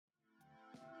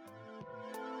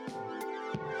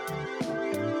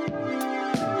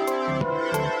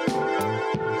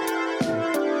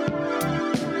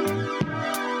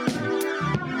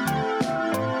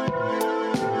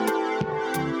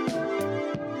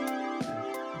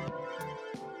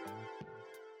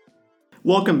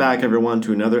Welcome back, everyone,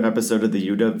 to another episode of the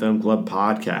UW Film Club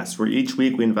podcast, where each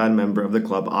week we invite a member of the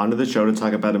club onto the show to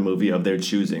talk about a movie of their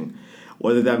choosing.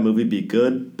 Whether that movie be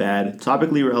good, bad,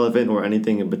 topically relevant, or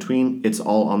anything in between, it's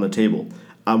all on the table.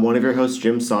 I'm one of your hosts,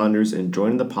 Jim Saunders, and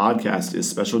joining the podcast is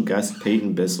special guest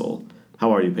Peyton Bissell. How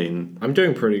are you, Peyton? I'm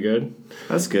doing pretty good.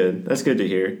 That's good. That's good to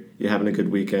hear. You having a good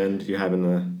weekend? You having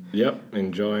the... Yep,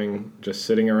 enjoying just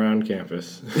sitting around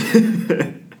campus.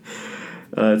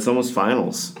 It's almost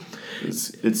finals.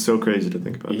 It's so crazy to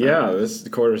think about that. Yeah, this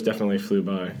quarter's definitely flew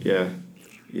by. Yeah.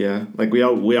 Like we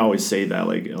always say that,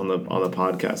 like on the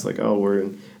podcast, like, oh, we're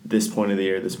in this point of the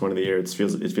year. It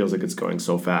feels like it's going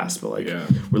so fast, but we're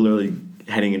literally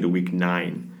heading into week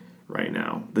 9 right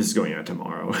now. This is going out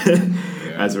tomorrow,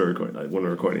 as we're recording, when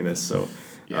we're recording this. So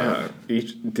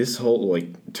this whole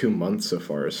 2 months so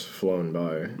far has flown by.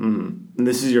 Mm-hmm. And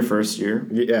this is your first year?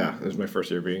 Yeah, this is my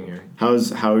first year being here. How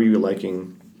are you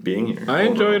liking being here? I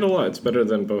enjoy it a lot. It's better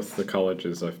than both the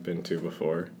colleges I've been to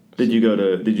before. Did you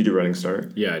do Running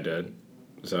Start? Yeah, I did.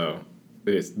 So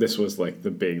this was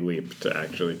the big leap to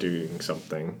actually doing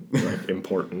something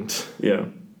important. Yeah,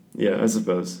 I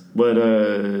suppose. What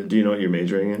do you know what you're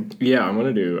majoring in? Yeah, I'm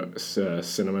gonna do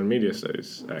cinema and media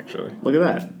studies. Actually, look at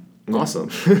that. Awesome.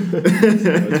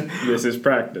 This is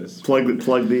practice.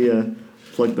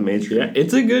 Plug the major. Yeah,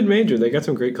 it's a good major. They got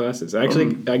some great classes.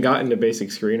 Actually, I got into basic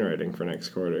screenwriting for next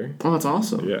quarter. Oh, that's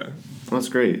awesome. Yeah. That's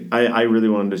great. I really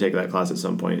wanted to take that class at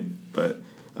some point, but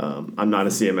I'm not a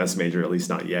CMS major, at least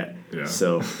not yet. Yeah.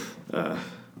 So, no,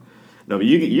 but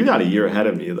you got a year ahead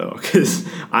of me, though, because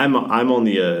I'm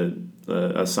only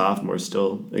a sophomore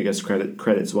still, I guess,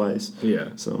 credits wise. Yeah.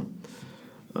 So,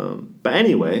 but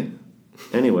anyway,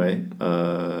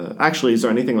 actually, is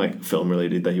there anything film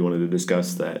related that you wanted to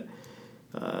discuss that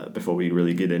before we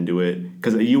really get into it?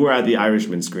 Because you were at the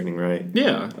Irishman screening, right?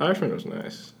 Yeah, Irishman was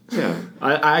nice. Yeah.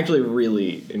 I actually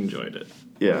really enjoyed it.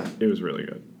 Yeah. It was really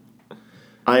good.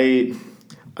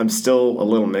 I'm still a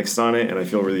little mixed on it, and I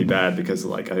feel really bad because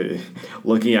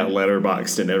looking at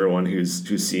Letterboxd and everyone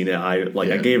who's seen it, I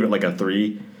gave it a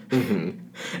 3,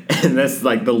 and that's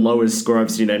the lowest score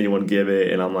I've seen anyone give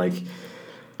it, and I'm like,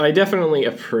 I definitely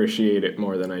appreciate it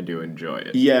more than I do enjoy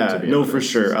it. Yeah, no, for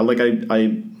sure.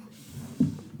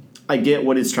 I get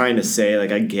what it's trying to say.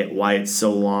 I get why it's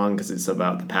so long, because it's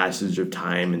about the passage of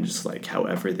time and just how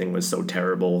everything was so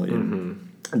terrible in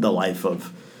the life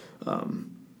of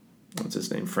what's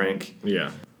his name, Frank.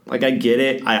 Yeah. I get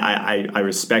it. I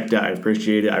respect it. I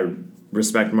appreciate it. I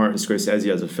respect Martin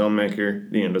Scorsese as a filmmaker,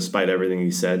 despite everything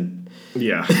he said.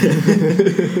 Yeah.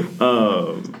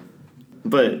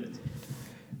 But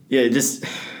yeah,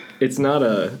 it's not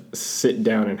a sit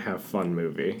down and have fun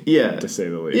movie. Yeah, to say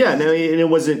the least. Yeah, no, and it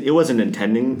wasn't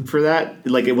intending for that.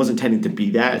 It wasn't intending to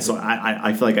be that. So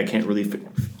I feel like I can't really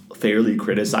fairly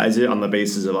criticize it on the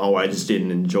basis of I just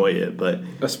didn't enjoy it. But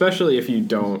especially if you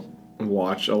don't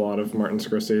watch a lot of Martin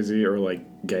Scorsese or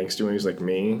gangster movies like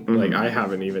me, I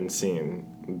haven't even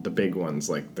seen the big ones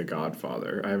like The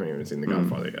Godfather. I haven't even seen The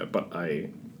Godfather yet, but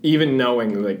even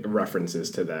knowing references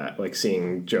to that,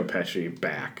 seeing Joe Pesci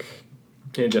back.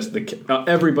 And just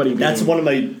everybody. That's one of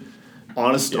my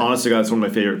honest to God. That's one of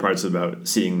my favorite parts about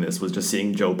seeing this was just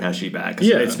seeing Joe Pesci back.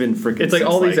 Yeah, it's been freaking. It's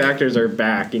all these actors are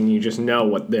back, and you just know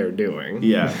what they're doing.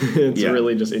 Yeah, it's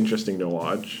really just interesting to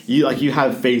watch. You you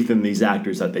have faith in these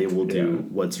actors that they will do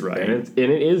what's right, and it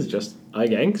is just a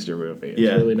gangster movie. It's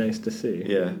really nice to see.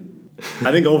 Yeah.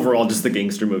 I think overall, just the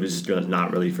gangster movies is just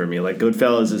not really for me.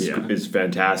 Goodfellas is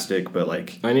fantastic, but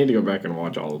I need to go back and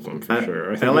watch all of them for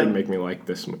sure. I think it would make me like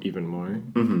this even more.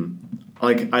 Mm-hmm.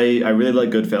 I really like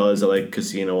Goodfellas. I like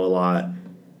Casino a lot.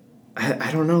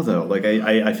 I don't know though.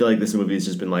 I feel like this movie has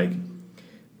just been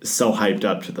so hyped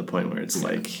up to the point where it's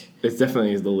it's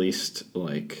definitely the least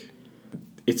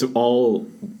it's all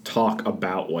talk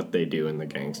about what they do in the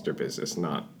gangster business,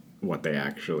 not what they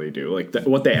actually do.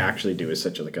 What they actually do is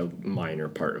such a minor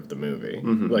part of the movie.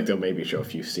 They'll maybe show a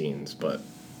few scenes, but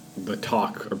the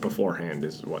talk beforehand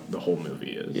is what the whole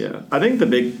movie is. Yeah, I think the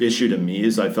big issue to me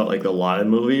is I felt like the lot of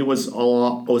movie was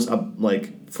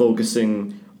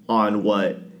focusing on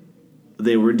what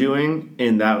they were doing,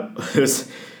 and that was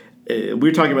we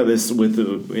were talking about this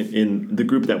in the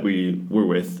group that we were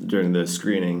with during the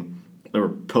screening. Or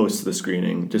post the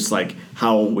screening, just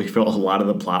how we felt a lot of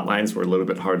the plot lines were a little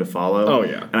bit hard to follow. Oh,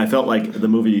 yeah. And I felt like the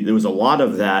movie, there was a lot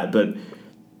of that, but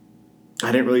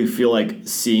I didn't really feel like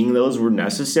seeing those were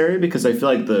necessary because I feel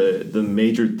like the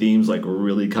major themes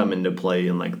really come into play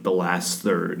in the last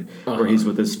third where he's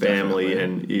with his family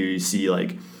definitely. And you see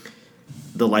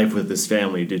the life with his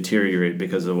family deteriorate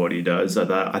because of what he does.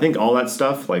 I think all that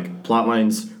stuff, plot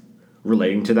lines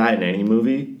relating to that in any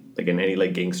movie, like in any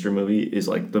like gangster movie is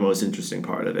like the most interesting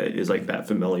part of it is like that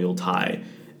familial tie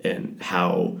and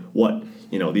how what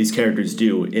these characters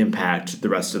do impact the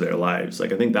rest of their lives.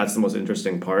 Like I think that's the most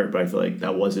interesting part, but I feel like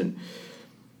that wasn't.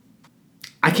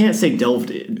 I can't say delved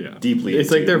deeply.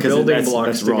 It's like they're building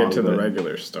blocks to wrong, get to the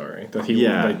regular story that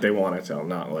like they want to tell,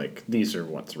 not like these are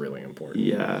what's really important.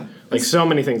 Yeah, like so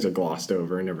many things are glossed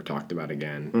over and never talked about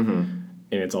again, mm-hmm. and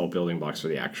it's all building blocks for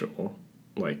the actual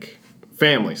like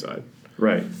family side,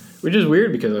 right? Which is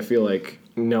weird because I feel like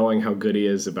knowing how good he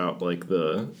is about like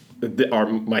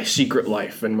my secret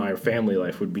life and my family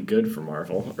life would be good for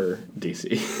Marvel or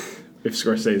DC if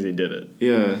Scorsese did it.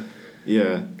 Yeah.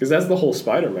 Yeah. Because that's the whole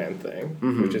Spider-Man thing,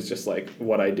 mm-hmm. which is just like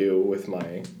what I do with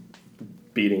my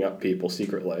beating up people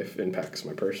secret life impacts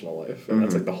my personal life. And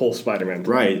that's like the whole Spider-Man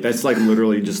thing. Right. That's like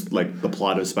literally just like the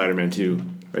plot of Spider-Man 2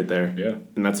 right there. Yeah.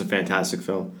 And that's a fantastic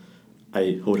film.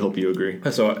 I would hope you agree.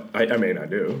 So, I mean, I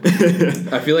do.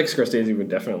 I feel like Scorsese would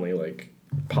definitely like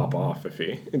pop off if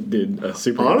he did a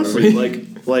superhero honestly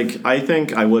movie. like I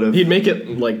think I would have. He'd make it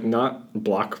like not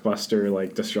blockbuster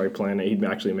like Destroy Planet. He'd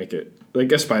actually make it like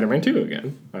a Spider-Man 2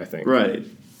 again, I think. Right.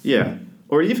 Yeah.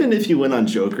 Or even if you went on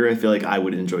Joker, I feel like I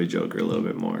would enjoy Joker a little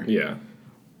bit more. Yeah.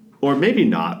 Or maybe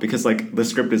not, because like the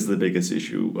script is the biggest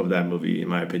issue of that movie in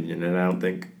my opinion, and I don't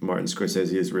think Martin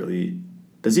Scorsese is really.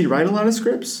 Does he write a lot of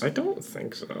scripts? I don't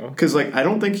think so. Because like I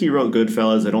don't think he wrote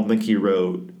Goodfellas. I don't think he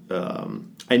wrote.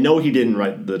 I know he didn't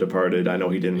write The Departed. I know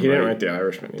he didn't. He didn't write The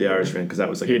Irishman. The Irishman, because that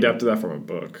was like he adapted that from a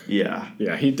book. Yeah.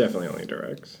 Yeah, he definitely only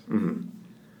directs. Mm-hmm.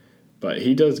 But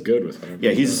he does good with whatever.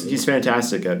 Yeah, he's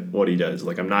fantastic at what he does.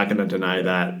 Like I'm not going to deny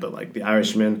that, but like The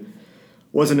Irishman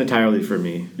wasn't entirely for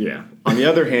me. Yeah. On the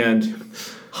other hand,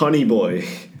 Honey Boy.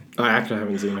 I actually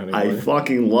haven't seen Honey Boy. I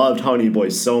fucking loved Honey Boy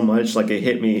so much. Like it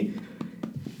hit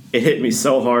me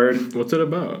so hard. What's it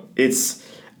about? It's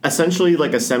essentially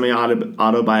like a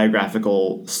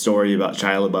semi-autobiographical story about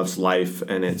Shia LaBeouf's life,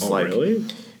 and it's really?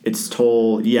 It's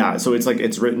told, yeah. So it's like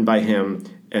it's written by him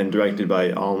and directed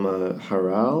by Alma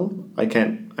Har'el.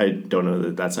 I don't know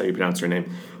that that's how you pronounce her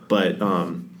name, but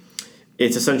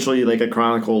it's essentially like it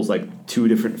chronicles like two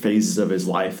different phases of his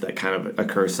life that kind of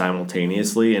occur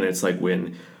simultaneously, and it's like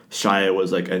when Shia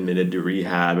was like admitted to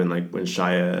rehab, and like when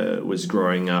Shia was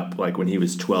growing up, like when he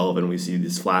was 12, and we see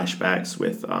these flashbacks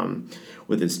with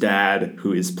his dad,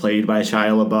 who is played by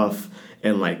Shia LaBeouf,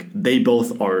 and like they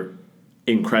both are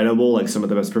incredible, like some of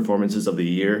the best performances of the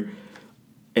year,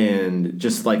 and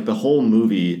just like the whole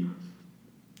movie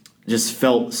just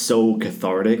felt so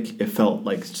cathartic. It felt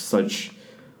like such.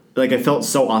 Like, it felt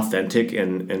so authentic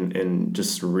and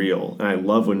just real. And I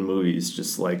love when movies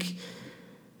just, like,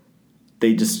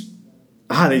 they just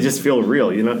feel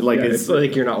real, you know? Like, yeah, it's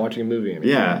like you're not watching a movie anymore.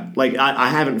 Yeah. Like, I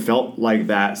haven't felt like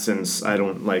that since,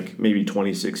 maybe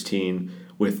 2016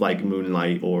 with, like,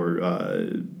 Moonlight or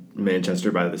Manchester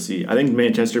by the Sea. I think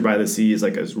Manchester by the Sea is,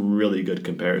 like, a really good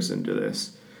comparison to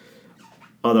this.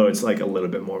 Although it's, like, a little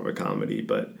bit more of a comedy,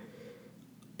 but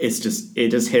it just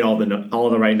hit all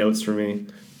the right notes for me.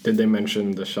 Did they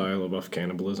mention the Shia LaBeouf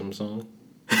cannibalism song?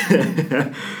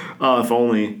 Oh, if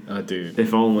only. Dude.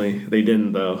 If only. They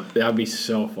didn't, though. That would be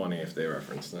so funny if they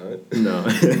referenced that. No.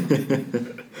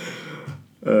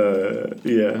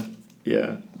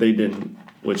 Yeah. They didn't.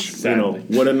 Which, sadly,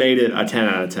 would have made it a 10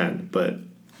 out of 10. But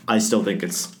I still think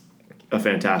it's a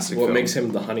fantastic film. What makes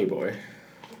him the honey boy?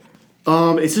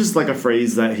 It's just like a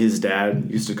phrase that his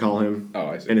dad used to call him. Oh,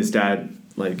 I see. And his dad,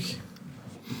 like,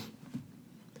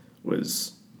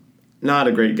 was not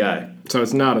a great guy. So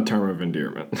it's not a term of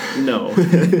endearment. No.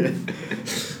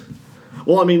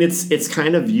 Well, I mean, it's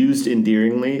kind of used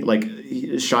endearingly. Like,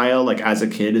 Shia, like, as a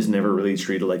kid, is never really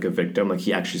treated like a victim. Like,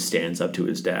 he actually stands up to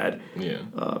his dad. Yeah.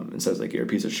 And says, like, you're a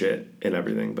piece of shit and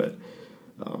everything. But,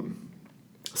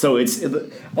 so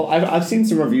I've seen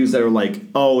some reviews that are like,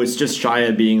 oh, it's just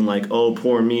Shia being like, oh,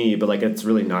 poor me. But, like, it's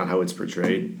really not how it's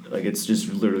portrayed. Like, it's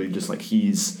just literally just, like,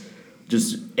 he's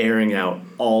just airing out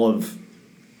all of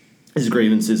his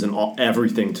grievances and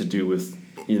everything to do with,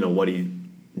 what he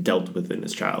dealt with in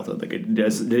his childhood. Like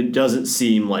it doesn't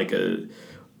seem like a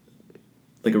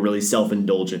really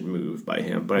self-indulgent move by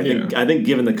him. But I think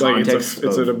given the context,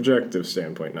 it's an objective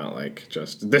standpoint, not like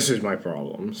just this is my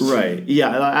problems. Right.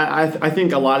 Yeah. I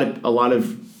think a lot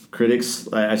of critics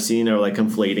I've seen are like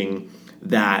conflating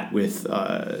that with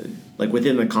like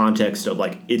within the context of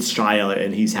like it's Shia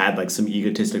and he's had like some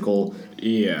egotistical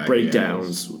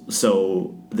breakdowns,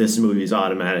 so this movie's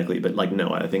automatically. But like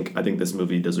no, I think this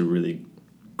movie does a really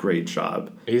great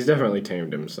job. He's definitely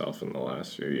tamed himself in the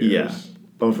last few years. Yeah.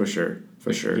 Oh, for sure.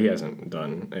 For sure. He hasn't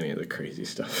done any of the crazy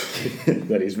stuff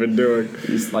that he's been doing.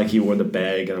 He's like he wore the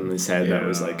bag on his head that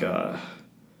was like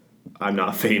I'm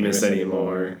not famous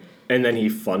anymore. And then he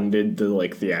funded the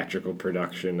like theatrical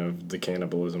production of the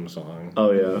cannibalism song.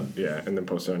 Oh yeah. Yeah, and then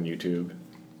posted on YouTube.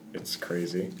 It's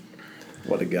crazy.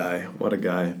 What a guy. What a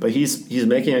guy. But he's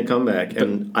making a comeback,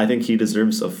 and I think he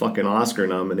deserves a fucking Oscar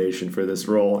nomination for this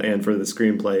role and for the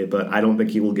screenplay, but I don't think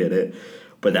he will get it.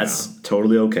 But that's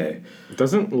totally okay.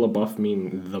 Doesn't LaBeouf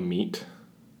mean the meat?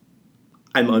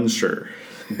 I'm unsure.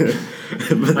 But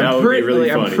that would be really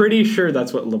funny. I'm pretty sure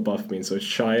that's what LaBeouf means. So it's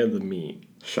Shia the meat.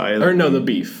 Shia the no, the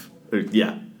beef.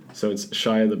 Yeah. So it's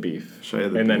Shia the beef.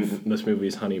 Shia the and beef. then this movie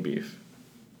is Honey Beef.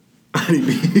 Honey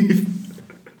beef.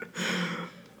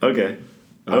 Okay.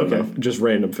 Okay. Just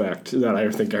random fact that I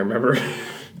think I remember.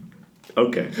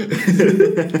 Okay.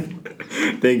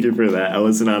 Thank you for that. I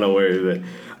was not aware of it.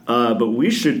 But we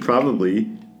should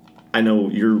probably, I know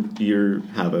you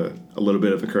have a little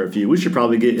bit of a curfew. We should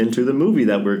probably get into the movie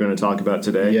that we're going to talk about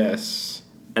today. Yes.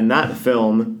 And that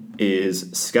film is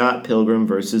Scott Pilgrim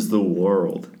versus the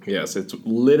World. Yes, it's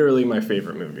literally my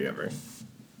favorite movie ever.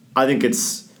 I think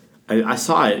I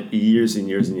saw it years and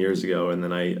years and years ago, and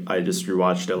then I just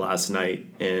rewatched it last night,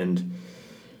 and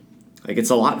like it's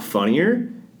a lot funnier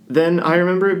than I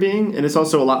remember it being, and it's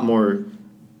also a lot more,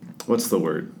 what's the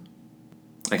word?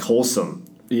 Like wholesome.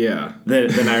 Yeah.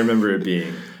 Than I remember it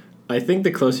being. I think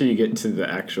the closer you get to the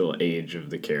actual age of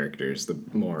the characters, the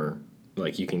more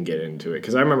like you can get into it.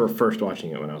 Because I remember first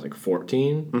watching it when I was like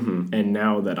 14, and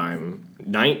now that I'm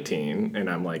 19 and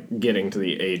I'm like getting to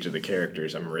the age of the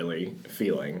characters, I'm really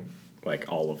feeling like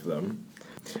all of them.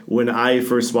 When I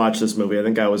first watched this movie, I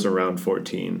think I was around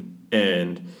 14,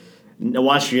 and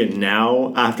watching it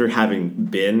now after having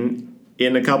been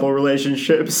in a couple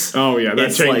relationships. Oh yeah,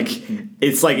 it's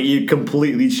like it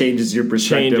completely changes your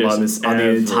perspective on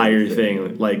the entire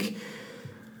thing. Like,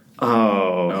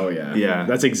 oh yeah.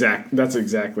 That's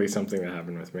exactly something that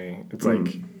happened with me. It's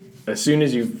like as soon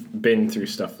as you've been through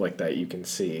stuff like that, you can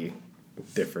see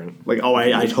different. Like,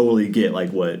 I totally get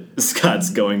like what Scott's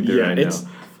going through right now.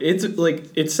 It's like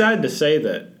it's sad to say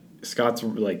that Scott's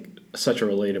like such a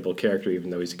relatable character, even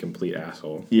though he's a complete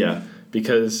asshole. Yeah,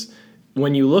 because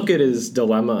when you look at his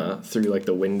dilemma through like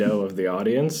the window of the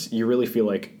audience, you really feel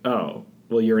like, oh,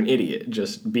 well, you're an idiot.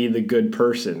 Just be the good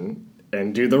person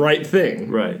and do the right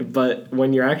thing. Right. But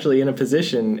when you're actually in a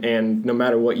position and no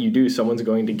matter what you do, someone's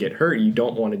going to get hurt, you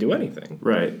don't want to do anything.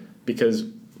 Right. Because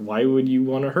why would you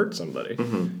want to hurt somebody?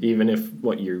 Even if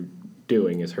what you're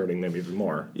doing is hurting them even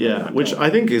more. Yeah, which I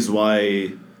think is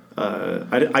why...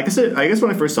 I guess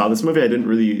when I first saw this movie, I didn't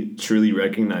really truly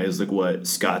recognize like what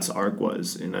Scott's arc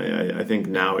was, and I think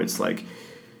now it's like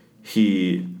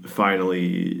he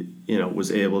finally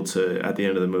was able to, at the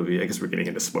end of the movie. I guess we're getting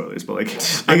into spoilers, but like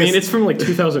I mean it's from like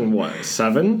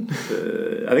 2007.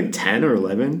 I think 10 or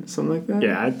 11, something like that.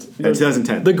 Yeah,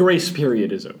 2010. The grace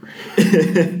period is over.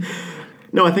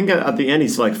 No, I think at the end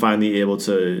he's like finally able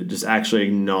to just actually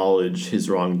acknowledge his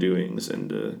wrongdoings,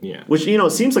 and which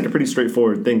seems like a pretty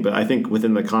straightforward thing, but I think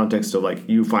within the context of like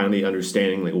you finally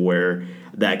understanding like where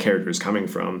that character is coming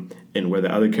from and where the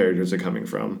other characters are coming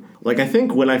from. Like I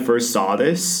think when I first saw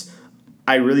this,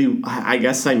 I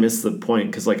guess I missed the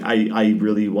point because like I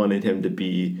really wanted him to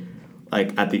be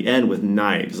like at the end with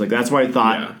knives. Like that's where I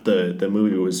thought the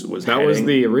movie was that heading. Was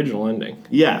the original ending.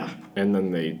 Yeah. And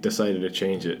then they decided to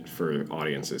change it for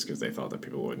audiences because they thought that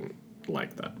people wouldn't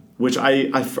like that. Which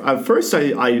at first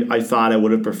I thought I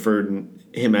would have preferred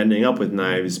him ending up with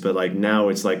knives, but like now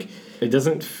it's like it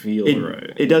doesn't feel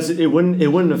right. It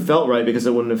wouldn't have felt right because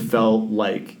it wouldn't have felt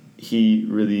like he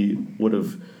really would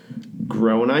have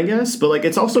grown, I guess. But like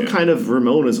it's also kind of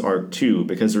Ramona's arc too,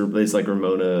 because it's like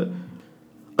Ramona.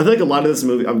 I feel like a lot of this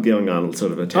movie, I'm going on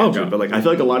sort of a tangent, but like I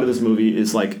feel like a lot of this movie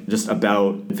is like just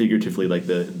about figuratively like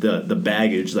the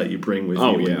baggage that you bring with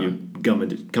you when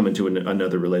you come into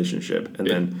another relationship, and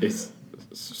then it's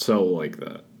so like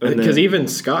that because even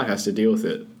Scott has to deal with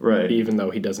it, right? Even though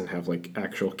he doesn't have like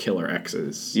actual killer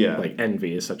exes, like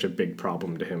envy is such a big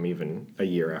problem to him even a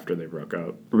year after they broke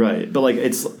up, right? But like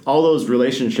it's all those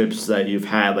relationships that you've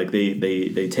had, like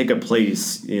they take a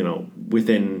place,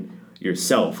 within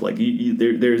yourself. Like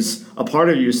there's a part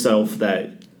of yourself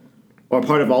that, or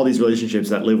part of all these relationships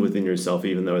that live within yourself,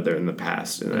 even though they're in the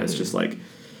past. And that's just like,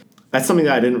 that's something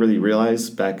that I didn't really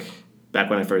realize back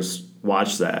when I first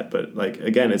watched that. But like,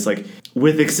 again, it's like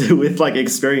with like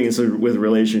experience with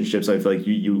relationships, I feel like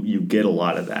you get a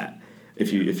lot of that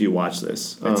if you watch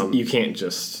this. You can't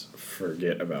just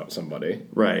forget about somebody.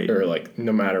 Right. Or like,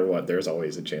 no matter what, there's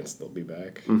always a chance they'll be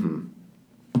back. Mm-hmm.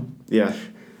 Yeah.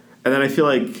 And then I feel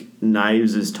like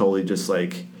Knives is totally just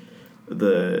like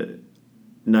the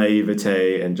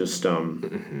naivete and just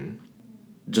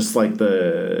just like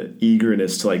the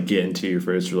eagerness to like get into your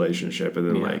first relationship, and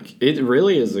then like it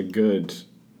really is a good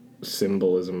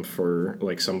symbolism for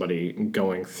like somebody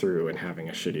going through and having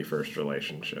a shitty first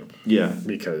relationship. Yeah,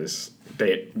 because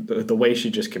the way she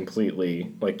just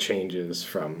completely like changes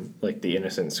from like the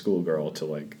innocent schoolgirl to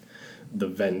like the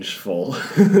vengeful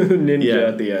ninja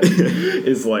at the end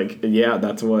is like, yeah,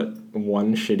 that's what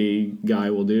one shitty guy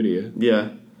will do to you.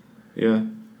 Yeah.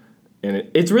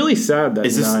 And it's really sad that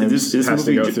Knives has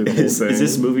to go through the whole thing. Is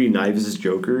this movie Knives'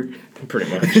 Joker? Pretty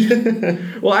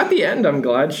much. Well, at the end, I'm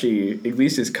glad she at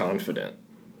least is confident.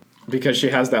 Because she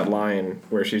has that line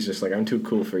where she's just like, I'm too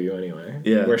cool for you anyway.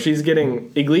 Yeah. Where she's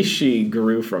getting, at least she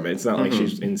grew from it. It's not like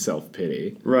she's in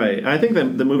self-pity. Right. And I think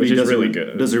that the movie does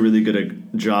a really good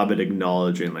job at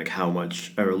acknowledging like how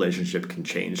much a relationship can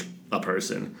change a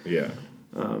person. Yeah.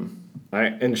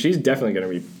 And she's definitely going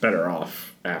to be better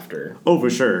off after. Oh, for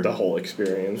sure. The whole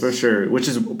experience. For sure. Which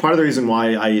is part of the reason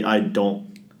why I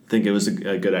don't think it was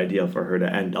a good idea for her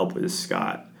to end up with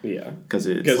Scott. Yeah. Because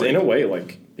like, in a way,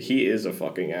 like, he is a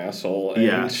fucking asshole,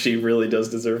 and she really does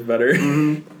deserve better.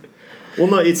 Well,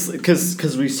 no, it's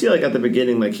because we see, like, at the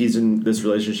beginning, like, he's in this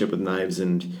relationship with Knives,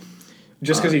 and...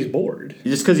 Just because he's bored.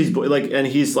 Just because he's like, and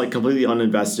he's like completely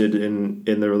uninvested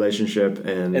in the relationship,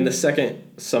 and the second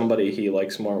somebody he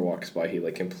likes more walks by, he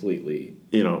like completely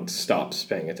stops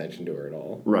paying attention to her at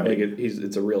all. Right. Like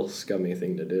it's a real scummy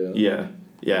thing to do.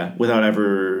 Yeah, without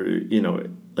ever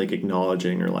like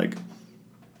acknowledging or like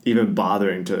even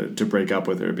bothering to break up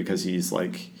with her, because he's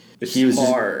like it's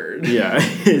hard.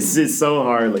 It's so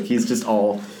hard. Like he's just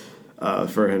all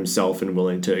for himself and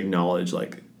willing to acknowledge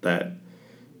like that.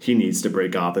 He needs to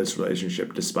break off this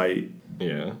relationship despite...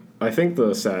 Yeah. I think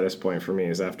the saddest point for me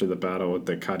is after the battle with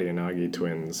the Kariyanagi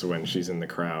twins when she's in the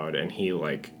crowd and he,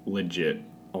 like, legit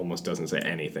almost doesn't say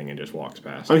anything and just walks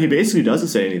past. Oh, he basically doesn't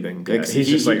say anything. Yeah, he's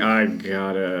just like, I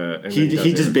gotta... And he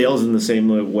just bails in the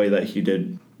same way that he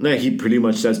did... No, he pretty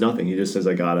much says nothing. He just says,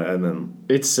 I gotta, and then...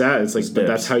 It's sad. It's like, but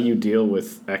that's how you deal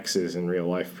with exes in real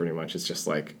life, pretty much. It's just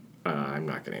like... I'm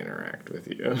not going to interact with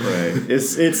you. Right.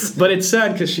 It's But it's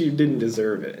sad because she didn't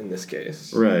deserve it in this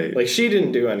case. Right. Like, she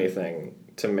didn't do anything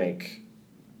to make,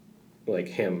 like,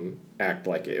 him act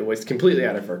like it. It was completely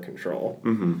out of her control.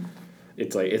 Mm-hmm.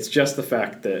 It's like, it's just the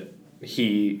fact that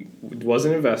he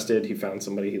wasn't invested, he found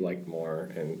somebody he liked more,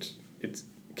 and it's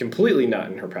completely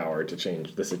not in her power to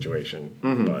change the situation.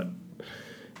 Mm-hmm. But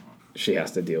she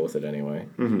has to deal with it anyway.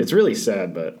 Mm-hmm. It's really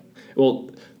sad, but... Well,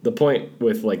 the point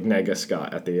with, like, Nega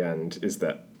Scott at the end is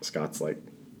that Scott's, like,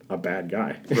 a bad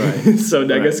guy. Right. So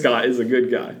Nega Scott is a good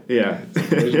guy. Yeah.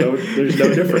 There's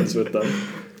no difference with them.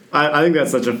 I think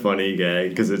that's such a funny gag,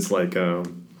 because it's like...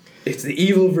 it's the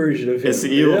evil version of him. It's the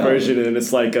evil version, and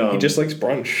it's like... he just likes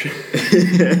brunch.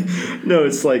 No,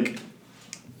 it's like...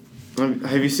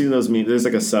 have you seen those memes? There's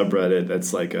like a subreddit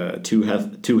that's like two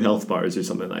health bars or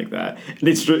something like that. And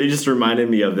it just reminded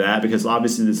me of that, because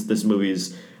obviously this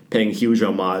movie's paying huge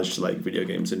homage to like video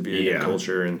games and video game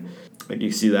culture, and like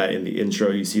you see that in the intro,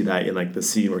 you see that in like the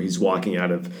scene where he's walking out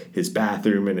of his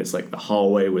bathroom and it's like the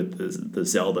hallway with the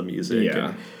Zelda music. Yeah.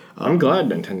 And, I'm glad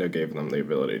Nintendo gave them the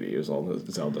ability to use all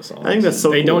the Zelda songs. I think that's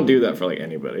so They cool. don't do that for like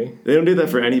anybody. They don't do that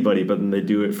for anybody, but then they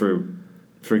do it for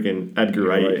freaking Edgar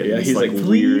Wright. Yeah, he's like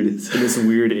weird. This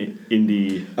weird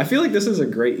indie. I feel like this is a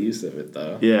great use of it,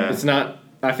 though. Yeah. It's not...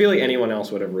 I feel like anyone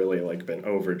else would have really like been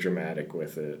over dramatic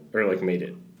with it, or like made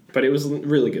it, but it was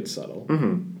really good subtle.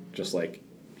 Mm-hmm. Just like,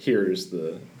 here's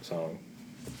the song.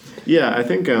 Yeah, I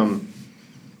think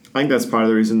that's part of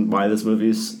the reason why this movie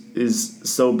is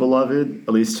so beloved,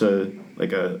 at least to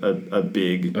like a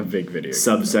big video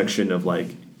subsection game of like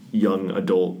young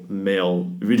adult male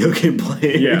video game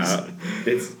players. Yeah,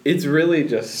 it's really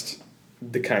just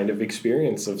the kind of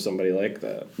experience of somebody like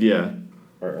that. Yeah,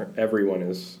 where everyone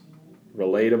is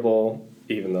relatable,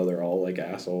 even though they're all like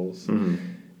assholes. Mm-hmm.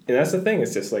 And that's the thing,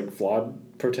 it's just like flawed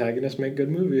protagonists make good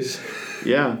movies.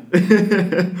 Yeah.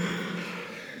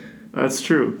 That's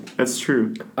true.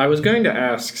 I was going to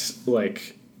ask,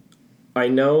 like, I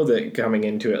know that coming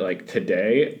into it, like,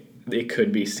 today, it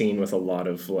could be seen with a lot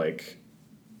of, like,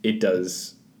 it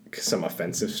does some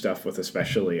offensive stuff with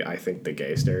especially, I think, the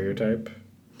gay stereotype.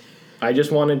 I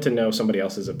just wanted to know somebody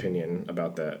else's opinion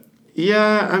about that.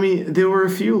 Yeah, I mean, there were a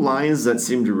few lines that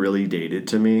seemed really dated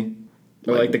to me.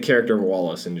 Or like the character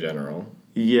Wallace in general.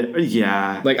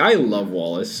 Yeah. Like, I love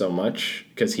Wallace so much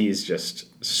because he's just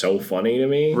so funny to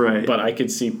me. Right. But I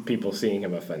could see people seeing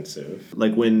him offensive.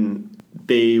 Like when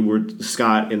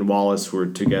Scott and Wallace were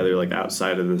together, like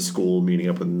outside of the school meeting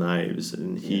up with Knives,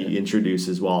 and he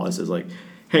introduces Wallace as like,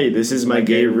 hey, this is my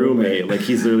gay roommate. Like,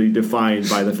 he's literally defined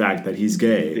by the fact that he's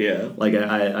gay. Yeah. Like,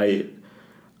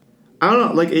 I don't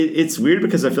know, like, it's weird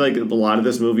because I feel like a lot of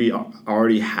this movie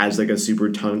already has, like, a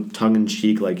super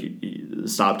tongue-in-cheek, like,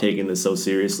 stop taking this so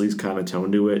seriously kind of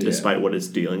tone to it, despite what it's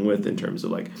dealing with in terms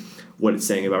of, like, what it's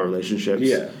saying about relationships.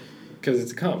 Yeah, because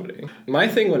it's a comedy. My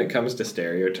thing when it comes to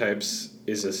stereotypes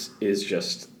is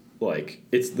just, like,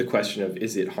 it's the question of,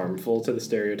 is it harmful to the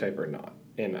stereotype or not?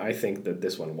 And I think that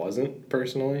this one wasn't,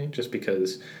 personally, just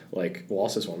because, like,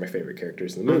 Wallace is one of my favorite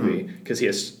characters in the movie, because he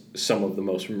has some of the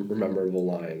most memorable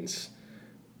lines,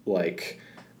 like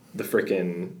the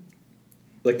frickin',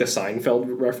 like the Seinfeld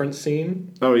reference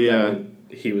scene. Oh, yeah.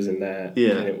 He was in that.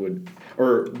 Yeah. And it would,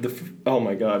 or oh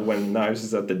my god, when Knives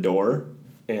is at the door,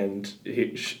 and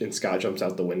Scott jumps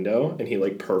out the window, and he,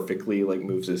 like, perfectly, like,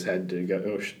 moves his head to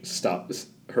go stop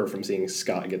her from seeing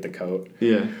Scott get the coat.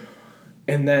 Yeah.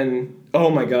 And then,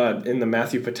 oh my god, in the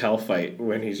Matthew Patel fight,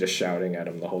 when he's just shouting at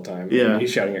him the whole time. Yeah.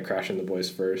 He's shouting at Crash and the Boys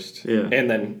first. Yeah. And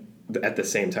then, at the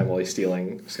same time, while he's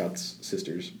stealing Scott's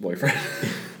sister's boyfriend.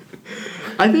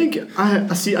 I think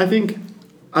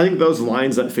those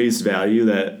lines at face value,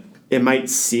 that it might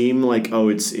seem like, oh,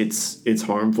 it's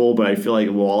harmful, but I feel like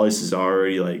Wallace is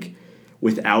already, like,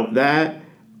 without that,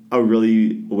 a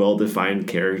really well-defined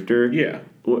character. Yeah.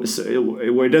 So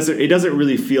where it doesn't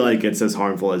really feel like it's as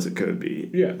harmful as it could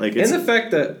be. Yeah. Like, and the fact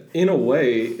that, in a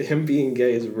way, him being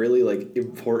gay is really, like,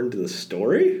 important to the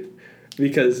story,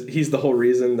 because he's the whole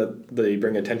reason that they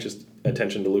bring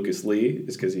attention to Lucas Lee,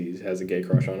 is because he has a gay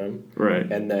crush on him. Right.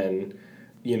 And then,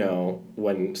 you know,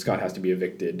 when Scott has to be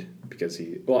evicted because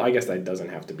I guess that doesn't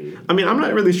have to be. I mean, I'm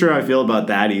not really sure how I feel about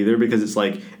that either, because it's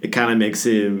like, it kind of makes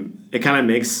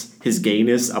his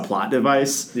gayness a plot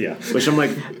device. Yeah. Which I'm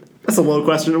like, that's a little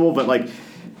questionable, but, like,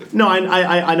 no,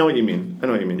 I know what you mean. I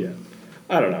know what you mean. Yeah.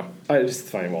 I don't know. I just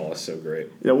find Wallace so great.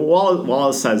 Yeah,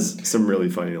 Wallace has some really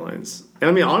funny lines. And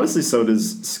I mean, honestly, so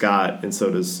does Scott, and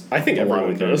so does I think a lot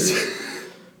of everyone does.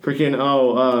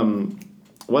 Freaking,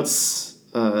 what's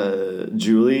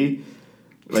Julie?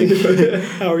 Like,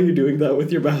 how are you doing that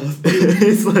with your mouth?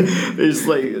 it's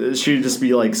like she'd just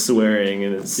be, like, swearing,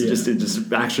 and it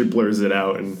just actually blurs it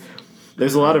out. And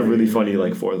there's a lot of really funny,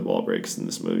 like, fourth wall breaks in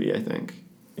this movie, I think.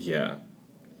 Yeah.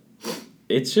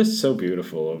 It's just so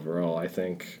beautiful overall, I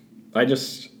think.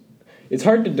 It's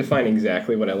hard to define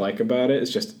exactly what I like about it.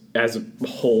 It's just, as a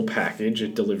whole package,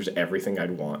 it delivers everything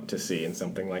I'd want to see in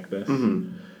something like this.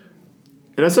 Mm-hmm.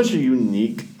 It has such a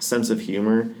unique sense of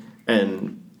humor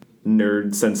and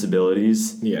nerd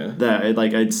sensibilities. Yeah. That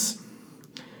it's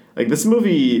like, this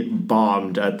movie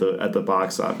bombed at the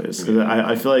box office, because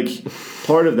I feel like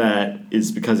part of that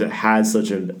is because it has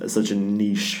such a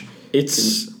niche.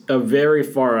 It's a very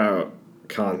far out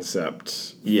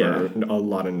concept for a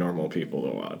lot of normal people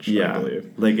to watch. Yeah, I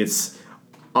believe. Like, it's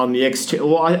on the exterior.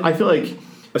 Well, I feel like,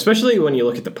 especially when you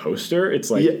look at the poster, it's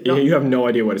like you have no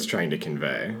idea what it's trying to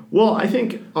convey. Well, I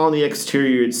think on the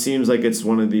exterior, it seems like it's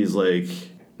one of these, like,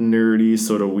 nerdy,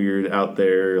 sort of weird, out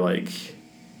there, like,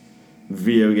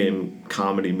 video game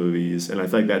comedy movies, and I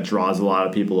feel like that draws a lot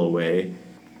of people away.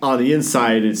 On the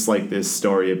inside, it's like this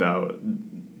story about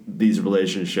these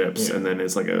relationships, and then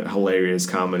it's like a hilarious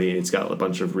comedy. It's got a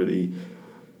bunch of really,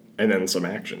 and then some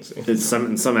action scenes. It's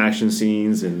some action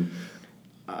scenes, and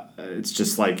it's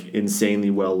just, like, insanely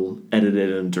well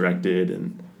edited and directed.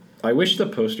 And I wish the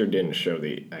poster didn't show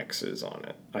the X's on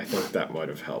it. I think that might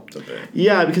have helped a bit.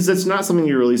 Yeah, because it's not something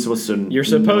you're really supposed to. You're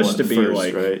supposed to be first,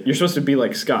 like, right? You're supposed to be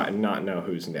like Scott and not know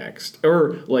who's next,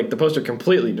 or, like, the poster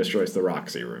completely destroys the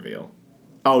Roxy reveal.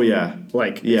 Oh yeah,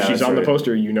 like, if she's on the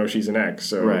poster, you know she's an X.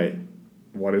 So right,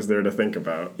 what is there to think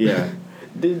about? Yeah,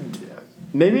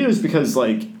 maybe it was because,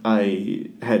 like, I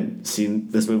had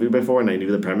seen this movie before and I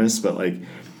knew the premise, but, like,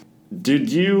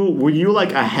 were you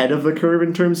like ahead of the curve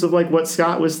in terms of, like, what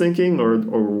Scott was thinking, or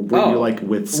were you, like,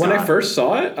 with Scott? When I first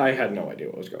saw it, I had no idea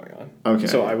what was going on. Okay.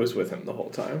 So I was with him the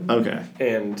whole time. Okay.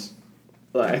 And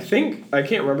I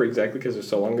can't remember exactly because it was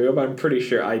so long ago, but I'm pretty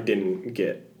sure I didn't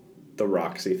get the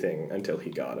Roxy thing until he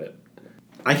got it.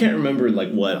 I can't remember,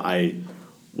 like, what I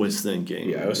was thinking.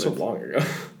 Yeah, it was so long ago.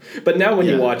 But now when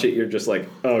you watch it, you're just like,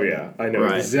 oh yeah, I know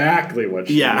exactly what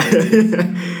she's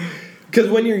doing. Because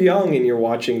when you're young and you're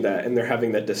watching that and they're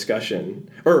having that discussion,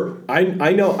 or I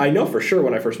know for sure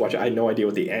when I first watched it, I had no idea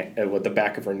what the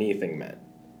back of her knee thing meant.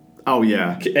 Oh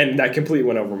yeah, and that completely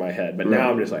went over my head. But now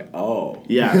I'm just like, oh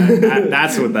yeah,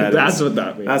 that's what that is. That's what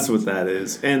that means. That's what that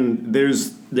is. And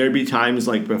there'd be times,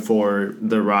 like, before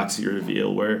the Roxy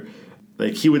reveal where,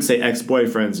 like, he would say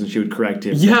ex-boyfriends and she would correct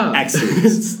him. Yeah,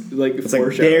 exes. it's like,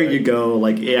 there you go.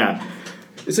 Like, yeah.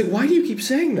 It's like, why do you keep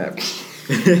saying that?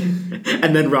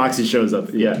 And then Roxy shows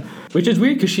up. Yeah. Which is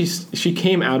weird because she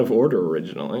came out of order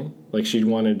originally. Like, she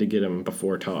wanted to get him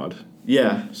before Todd.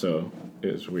 Yeah. So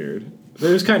is weird. It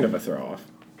was kind of a throw off.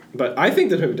 But I think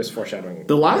this movie does foreshadowing.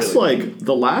 The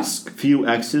last few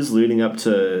X's leading up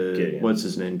to Gideon. What's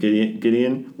his name?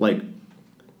 Gideon, like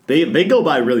they go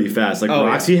by really fast. Like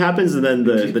Roxy happens and then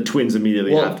the twins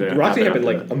immediately after. Roxy happened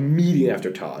like immediately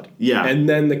after Todd. Yeah. And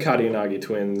then the Katayanagi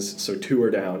twins, so 2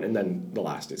 are down, and then the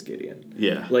last is Gideon.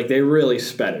 Yeah. Like they really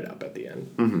sped it up at the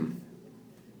end. Mm-hmm.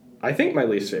 I think my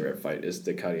least favorite fight is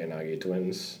the Katayanagi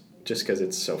twins, just because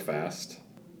it's so fast.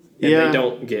 And they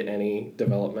don't get any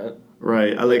development.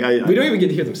 Right. We don't even get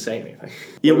to hear them say anything.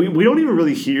 Yeah, we don't even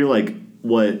really hear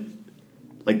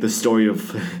the story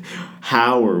of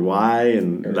how or why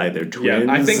and they're twins.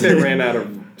 Yeah, I think they ran out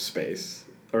of space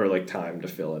or time to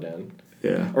fill it in.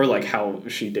 Yeah. Or how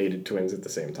she dated twins at the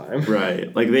same time.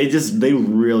 Right. They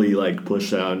really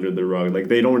push that under the rug. Like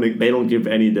they don't give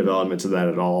any development to that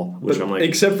at all.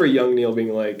 Except for young Neil being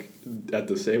at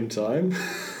the same time.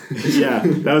 Yeah,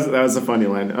 that was a funny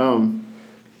line.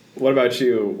 What about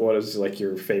you? What is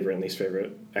your favorite and least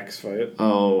favorite X fight?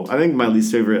 Oh, I think my least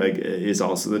favorite is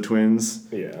also the twins.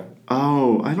 Yeah.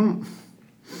 Oh,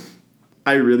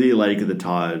 I really like the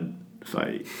Todd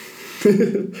fight.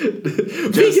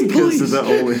 Vegan police. Is the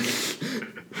only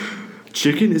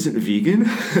chicken isn't vegan.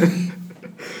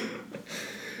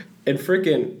 And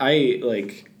frickin'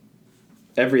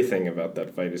 everything about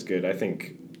that fight is good. I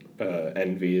think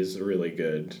Envy is really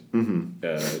good.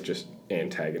 Mm-hmm. Just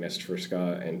antagonist for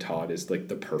Scott, and Todd is the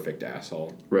perfect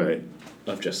asshole. Right.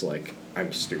 Of just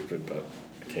I'm stupid, but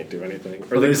I can't do anything.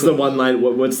 Or there's the one line.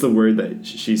 What's the word that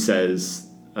she says?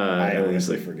 I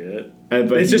honestly forget.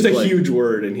 But it's just a huge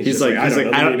word, and he's like, I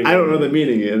don't know the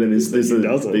meaning. And then he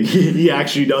doesn't. He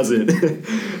actually doesn't.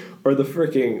 Or the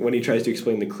fricking when he tries to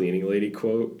explain the cleaning lady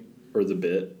quote or the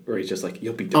bit where he's just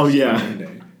you'll be dusty on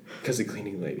Monday because the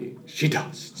cleaning lady she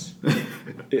dusts.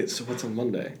 So what's on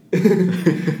Monday?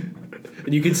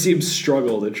 And you can see him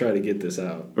struggle to try to get this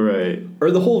out. Right.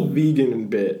 Or the whole vegan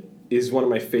bit is one of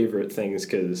my favorite things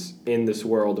because in this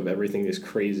world of everything is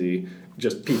crazy,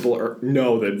 just people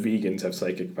know that vegans have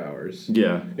psychic powers.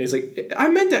 Yeah. And he's I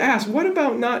meant to ask, what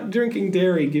about not drinking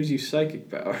dairy gives you psychic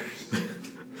powers?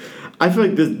 I feel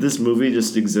like this movie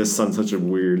just exists on such a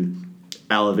weird,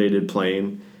 elevated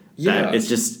plane. Yeah.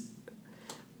 That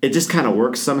it just kind of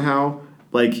works somehow.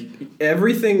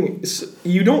 Everything,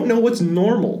 you don't know what's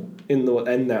normal in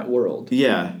that world.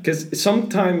 Yeah. Because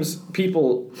sometimes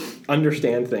people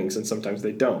understand things and sometimes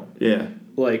they don't. Yeah.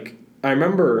 I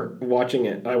remember watching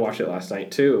it. I watched it last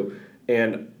night too,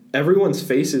 and everyone's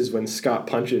faces when Scott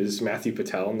punches Matthew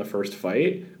Patel in the first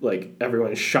fight,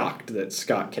 everyone is shocked that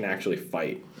Scott can actually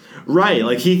fight.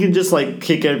 Right, he can just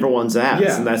kick everyone's ass,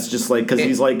 yeah. And that's just because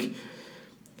he's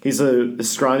a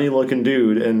scrawny looking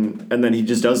dude, and then he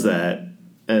just does that,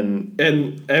 and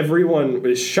everyone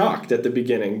is shocked at the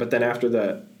beginning, but then after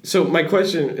that. So my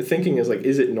thinking is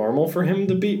is it normal for him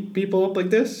to beat people up like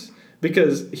this?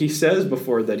 Because he says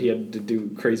before that he had to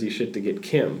do crazy shit to get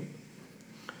Kim.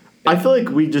 I feel like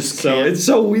we just can't. It's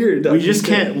so weird. We just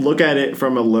can't look at it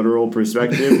from a literal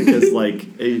perspective because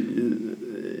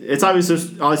it's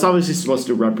obviously supposed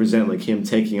to represent him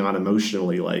taking on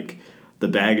emotionally the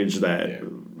baggage that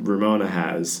Ramona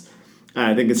has. And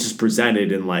I think it's just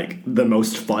presented in the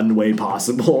most fun way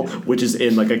possible, which is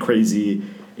in a crazy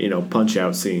punch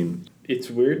out scene.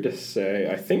 It's weird to say.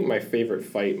 I think my favorite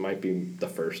fight might be the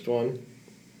first one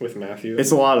with Matthew.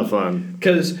 It's a lot of fun.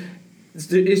 Because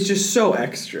it's just so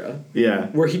extra. Yeah.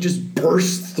 Where he just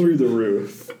bursts through the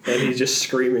roof and he's just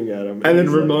screaming at him. And then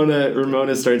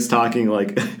Ramona starts talking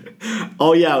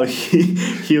oh yeah, we dated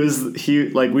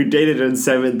in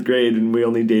 7th grade and we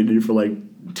only dated for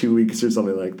 2 weeks or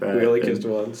something like that. We only kissed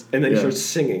once. And then he starts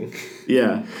singing.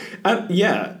 Yeah.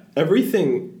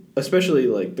 Everything... Especially,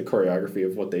 the choreography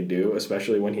of what they do,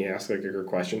 especially when he asks, her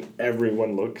question,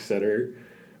 everyone looks at her.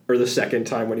 Or the second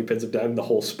time when he pins him down, the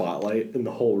whole spotlight and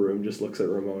the whole room just looks at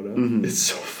Ramona. Mm-hmm. It's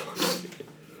so funny.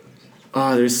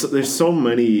 There's so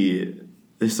many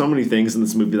things in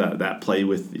this movie that play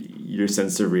with your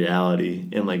sense of reality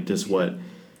and, just what...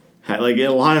 a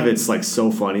lot of it's,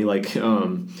 so funny.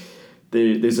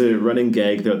 There's a running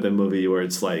gag throughout the movie where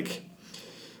it's,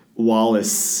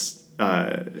 Wallace...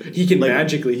 he can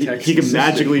magically text. He can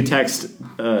magically text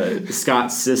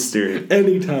Scott's sister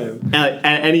anytime, at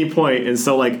any point, and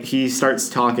so he starts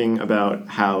talking about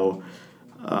how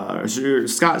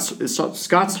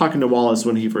Scott's talking to Wallace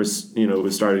when he first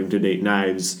was starting to date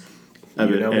Knives.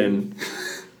 Me.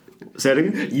 Say it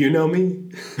again. You know me.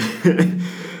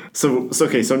 So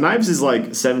Knives is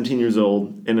 17 years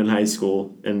old and in high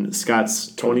school, and Scott's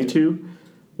 22,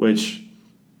 which.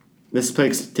 This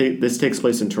takes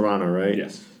place in Toronto, right?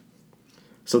 Yes.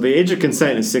 So the age of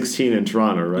consent is 16 in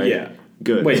Toronto, right? Yeah.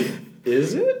 good. Wait,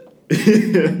 is it?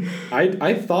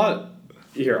 I thought...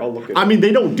 Here, I'll look at it. I mean,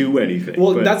 they don't do anything.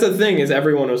 Well, that's the thing, is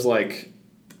everyone was like...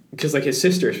 Because, like, his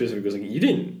sister specifically was like, you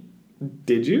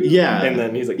did you? Yeah. And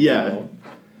then he's like, yeah. no.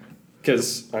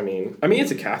 Because, I mean,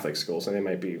 it's a Catholic school, so they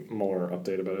might be more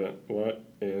updated about it. What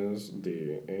is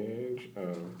the age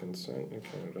of consent in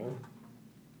Canada?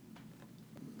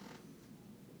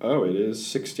 Oh, it is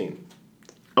 16.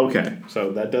 Okay.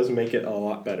 So that does make it a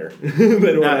lot better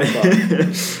than what I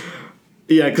thought.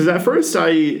 Yeah, because at first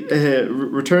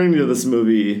returning to this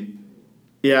movie,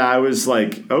 yeah, I was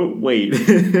like, oh, wait,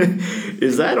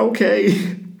 is that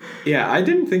okay? Yeah, I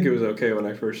didn't think it was okay when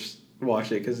I first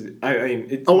watched it, because, I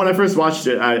mean... when I first watched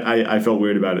it, I felt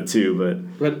weird about it too,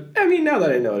 But, I mean, now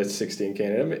that I know it's 16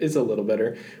 Canada, it's a little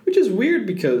better. Which is weird,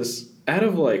 because out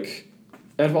of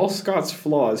all Scott's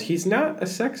flaws, he's not a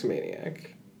sex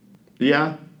maniac.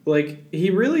 Yeah. Like, he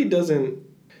really doesn't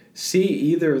see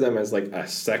either of them as, like, a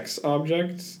sex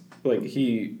object. Like,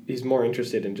 he's more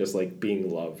interested in just, like,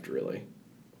 being loved, really.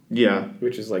 Yeah.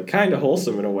 Which is, like, kind of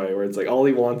wholesome in a way, where it's like, all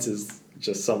he wants is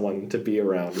just someone to be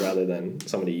around rather than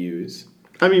someone to use.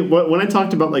 I mean, when I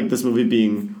talked about, like, this movie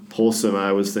being wholesome,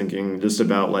 I was thinking just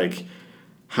about, like,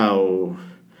 how,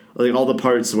 like, all the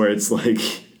parts where it's, like,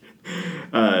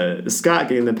 Scott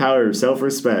getting the power of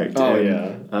self-respect. Oh, and,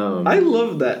 yeah. I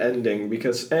love that ending,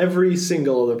 because every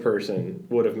single other person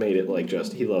would have made it, like,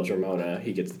 just, he loves Ramona,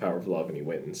 he gets the power of love, and he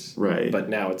wins. Right. But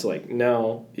now it's like,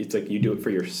 no, it's like you do it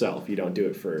for yourself. You don't do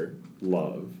it for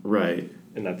love. Right.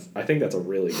 And I think that's a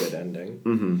really good ending.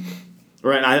 Mm-hmm.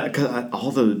 Right,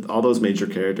 all those major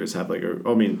characters have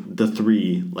the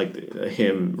three, like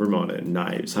him, Ramona, and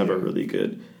Knives have really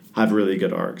good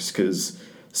arcs, because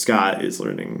Scott is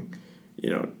learning,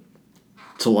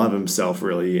 to love himself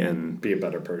really and be a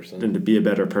better person, and to be a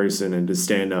better person and to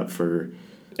stand up for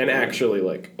and actually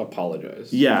like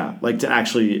apologize. Yeah, like to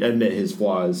actually admit his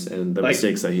flaws and the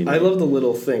mistakes that he made. I love the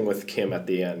little thing with Kim at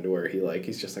the end where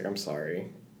he's just like, I'm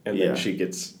sorry. And then she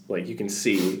gets, like, you can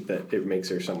see that it makes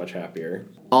her so much happier.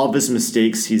 All of his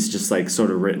mistakes, he's just, like, sort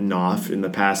of written off in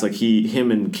the past. Like, him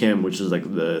and Kim, which is, like,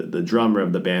 the drummer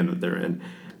of the band that they're in,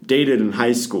 dated in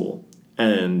high school.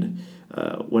 And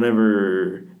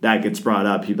whenever that gets brought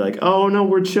up, he'd be like, oh, no,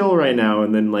 we're chill right now.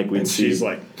 And then, like, we'd see... she's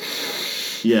like...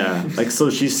 Yeah. Like,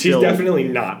 so she's still... She's definitely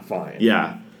not fine.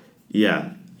 Yeah.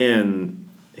 Yeah. And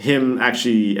him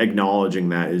actually acknowledging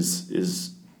that is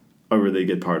a really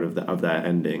good part of that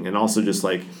ending, and also just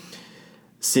like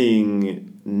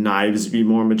seeing Knives be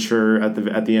more mature at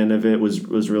the end of it was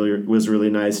really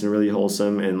nice and really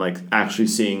wholesome, and like actually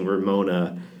seeing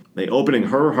Ramona like opening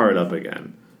her heart up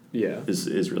again. Yeah,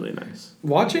 is really nice.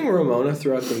 Watching Ramona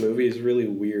throughout the movie is really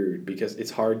weird because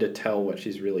it's hard to tell what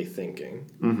she's really thinking.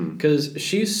 Because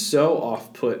she's so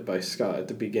off-put by Scott at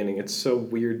the beginning. It's so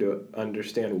weird to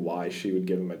understand why she would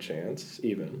give him a chance,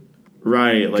 even.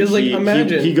 Right, like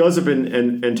imagine he goes up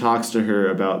and talks to her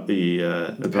about the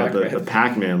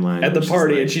Pac-Man line at the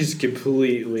party, and she's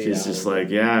completely. She's just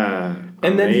like, yeah,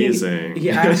 and amazing. Then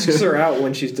he asks her out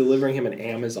when she's delivering him an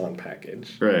Amazon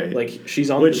package. Right, like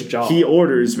she's on this job. He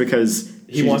orders because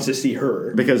he wants to see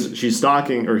her because he's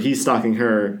stalking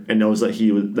her and knows that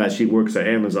she works at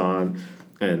Amazon.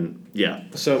 And yeah.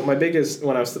 So my biggest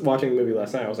when I was watching the movie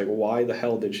last night, I was like, why the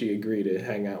hell did she agree to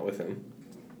hang out with him?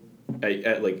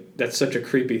 Like that's such a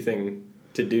creepy thing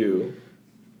to do.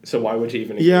 So why would she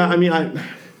even agree? Yeah, I mean,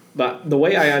 But the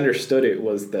way I understood it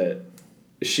was that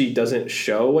she doesn't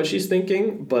show what she's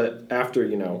thinking, but after,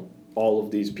 all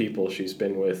of these people she's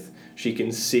been with, she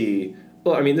can see...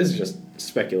 Well, I mean, this is just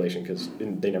speculation because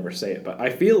they never say it, but I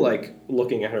feel like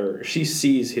looking at her, she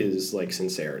sees his, like,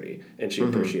 sincerity, and she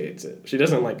appreciates it. She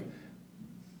doesn't, like,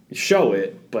 show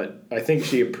it, but I think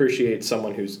she appreciates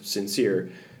someone who's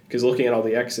sincere. Because looking at all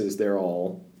the exes, they're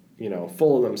all,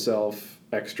 full of themselves,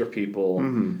 extra people,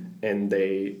 and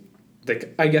they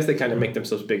I guess they kind of make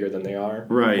themselves bigger than they are.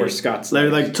 Right. Where Scott's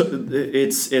like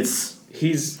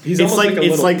he's it's almost like a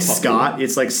little Scott.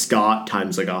 It's like Scott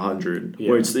times like 100,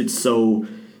 where it's so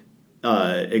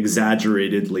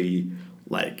exaggeratedly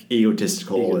like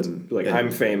egotistical and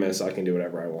I'm famous, I can do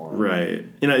whatever I want. Right.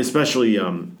 Especially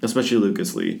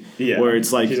Lucas Lee. Yeah. Where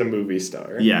it's like he's a movie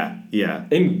star. Yeah. Yeah.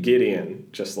 And Gideon,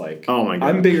 just like, oh my God,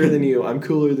 I'm bigger than you. I'm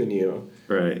cooler than you.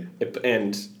 Right.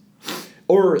 And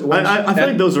I feel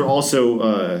like those are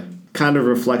also kind of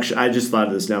reflection. I just thought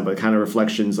of this now, but kind of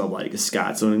reflections of like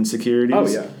Scott's own insecurities. Oh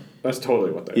yeah, that's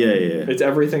totally what they are. Yeah. It's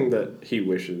everything that he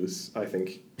wishes. I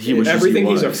think everything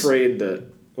he's afraid that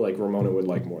like Ramona would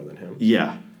like more than him.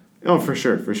 Yeah. Oh, for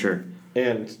sure.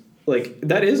 And like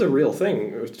that is a real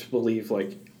thing to believe,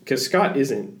 like, because Scott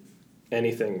isn't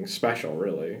anything special,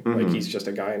 really. Like, he's just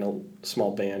a guy in a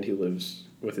small band. He lives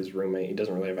with his roommate. He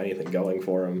doesn't really have anything going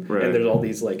for him. Right. And there's all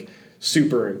these, like,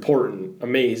 super important,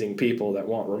 amazing people that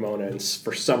want Ramona, and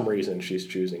for some reason she's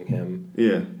choosing him.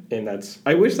 Yeah. And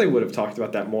I wish they would have talked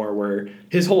about that more, where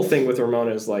his whole thing with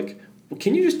Ramona is like, well,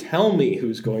 can you just tell me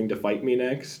who's going to fight me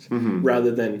next? Rather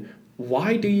than,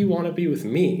 why do you want to be with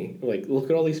me? Like,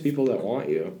 look at all these people that want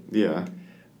you. Yeah.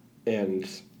 And,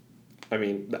 I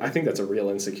mean, I think that's a real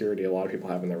insecurity a lot of people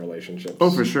have in their relationships. Oh,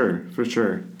 for sure. For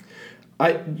sure.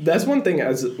 That's one thing,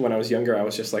 when I was younger, I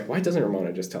was just like, why doesn't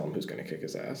Ramona just tell him who's going to kick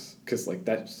his ass? Because, like,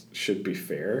 that should be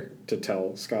fair to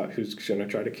tell Scott who's going to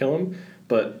try to kill him.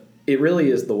 But it really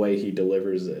is the way he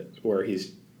delivers it, where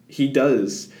he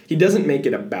doesn't make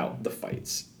it about the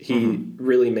fights. He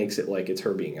really makes it like it's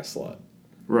her being a slut.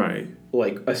 Right.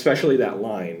 Like, especially that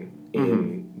line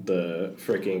in the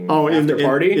freaking after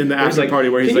party. In the after party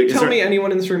where he's like, can you tell me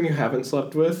anyone in this room you haven't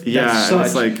slept with? Yeah,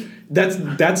 it's like... That's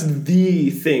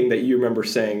the thing that you remember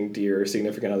saying to your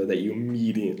significant other that you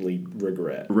immediately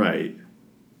regret. Right.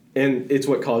 And it's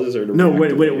what causes her to No,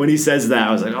 when he says that,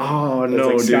 I was like, oh, no,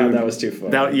 like, dude. Scott, that was too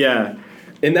funny. Yeah.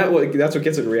 And that's what gets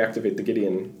her to reactivate the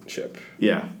Gideon chip.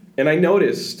 Yeah. And I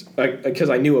noticed, because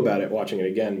I knew about it watching it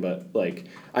again, but, like,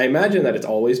 I imagine that it's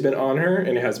always been on her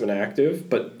and it has been active,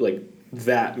 but, like,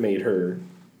 that made her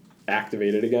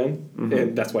activate it again.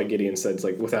 And that's why Gideon said, it's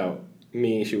like, without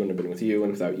me, she wouldn't have been with you,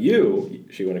 and without you,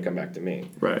 she wouldn't have come back to me.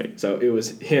 Right. So it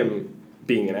was him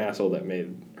being an asshole that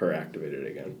made her activate it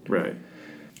again. Right.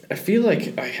 I feel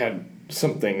like I had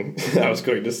something I was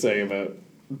going to say about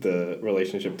the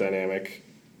relationship dynamic.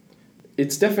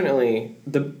 It's definitely,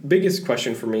 the biggest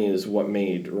question for me is what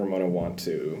made Ramona want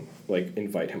to, like,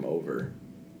 invite him over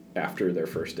after their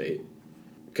first date.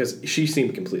 Because she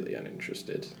seemed completely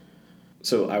uninterested.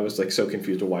 So I was, like, so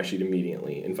confused of why she'd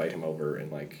immediately invite him over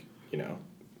and, like, you know,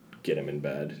 get him in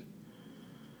bed.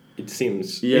 It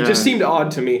just seemed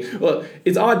odd to me. Well,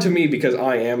 it's odd to me because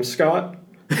I am Scott.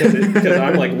 Because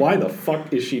I'm like, why the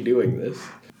fuck is she doing this?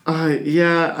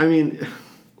 Yeah, I mean...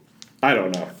 I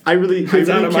don't know. I really can't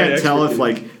tell if,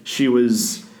 like, she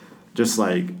was just,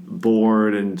 like,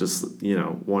 bored and just, you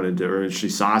know, wanted to... Or she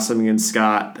saw something in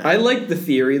Scott. I like the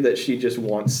theory that she just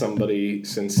wants somebody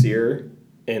sincere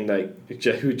and, like,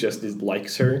 who just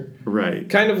likes her. Right.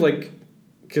 Kind of like...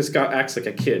 Because Scott acts like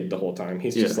a kid the whole time.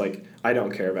 He's just like, I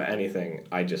don't care about anything.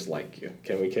 I just like you.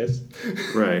 Can we kiss?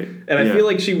 Right. And I feel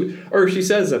like she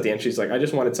says at the end, she's like, I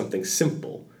just wanted something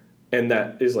simple. And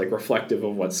that is, like, reflective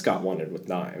of what Scott wanted with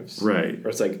Knives. Right. Where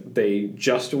it's like, they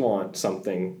just want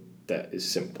something that is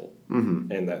simple.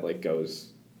 And that, like,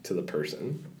 goes to the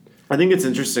person. I think it's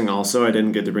interesting also, I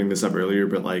didn't get to bring this up earlier,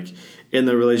 but, like, in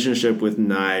the relationship with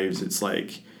Knives, it's,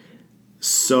 like...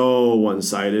 so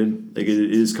one-sided. Like,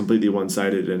 it is completely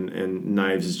one-sided, and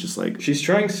Knives is just like... She's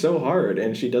trying so hard,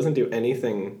 and she doesn't do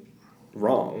anything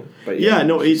wrong. But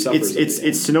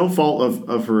it's to no fault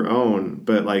of her own,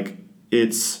 but, like,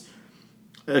 it's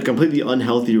a completely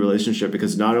unhealthy relationship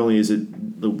because not only is it,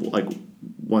 like,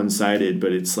 one-sided,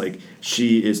 but it's, like,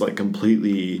 she is, like,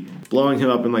 completely blowing him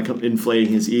up and, like,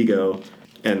 inflating his ego.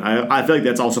 And I feel like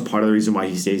that's also part of the reason why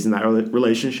he stays in that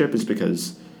relationship is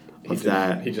because...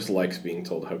 He just likes being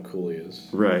told how cool he is.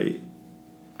 Right.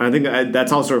 I think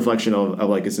that's also a reflection of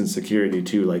like, his insecurity,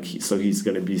 too. Like, so he's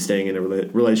going to be staying in a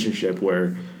relationship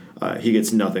where he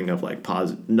gets nothing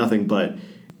but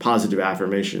positive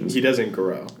affirmations. He doesn't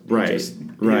grow. Right.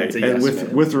 Right. And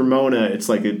with Ramona, it's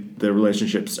like the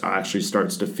relationship actually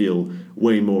starts to feel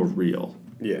way more real.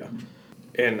 Yeah.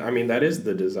 And, I mean, that is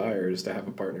the desire, is to have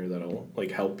a partner that'll,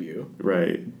 like, help you.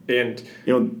 Right. And...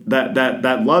 you know,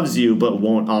 that loves you but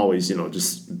won't always, you know,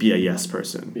 just be a yes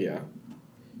person. Yeah.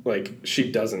 Like, she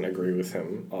doesn't agree with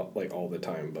him, like, all the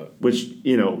time, but... Which,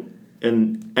 you know,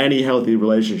 in any healthy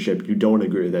relationship, you don't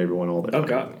agree with everyone all the time. Oh,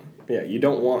 God. Yeah, you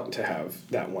don't want to have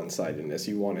that one-sidedness.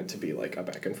 You want it to be, like, a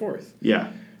back and forth.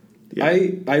 Yeah.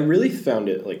 I really found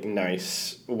it, like,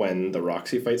 nice when the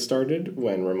Roxy fight started,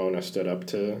 when Ramona stood up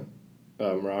to...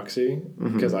 Roxy,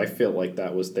 because I feel like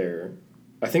that was their...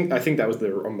 I think that was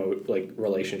their remote, like,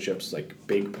 relationship's, like,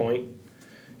 big point.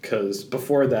 Because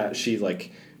before that, she,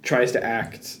 like, tries to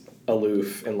act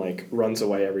aloof and, like, runs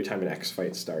away every time an X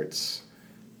fight starts.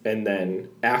 And then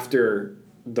after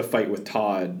the fight with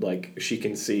Todd, like, she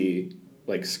can see,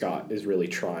 like, Scott is really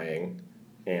trying.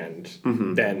 And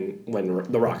then when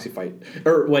the Roxy fight...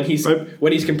 Or when he's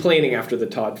complaining after the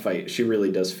Todd fight, she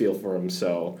really does feel for him,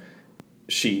 so...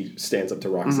 she stands up to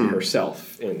Roxy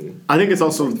herself in... I think it's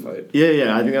also... fight.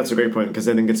 Yeah, I think that's a great point, because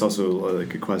I think it's also,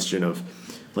 like, a question of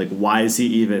like, why is he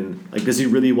even, like, does he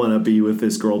really want to be with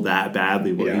this girl that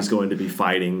badly where he's going to be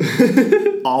fighting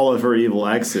all of her evil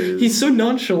exes? He's so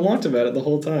nonchalant about it the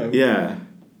whole time. Yeah.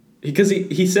 Because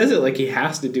he says it like he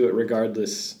has to do it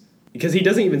regardless. Because he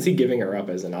doesn't even see giving her up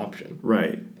as an option.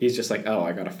 Right. He's just like, oh,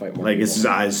 I gotta fight more like, people.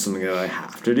 it's something that I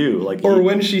have to do. Like, or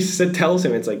when she tells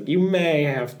him, it's like, you may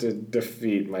have to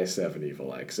defeat my 7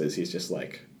 evil exes. He's just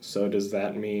like, so does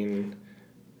that mean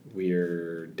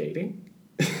we're dating?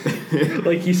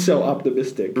 Like, he's so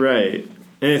optimistic. Right.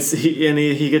 And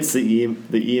he gets the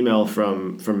email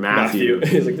from Matthew.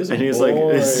 He's like, this is he's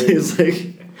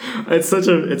like, it's such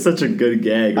a good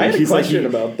gag. I had a question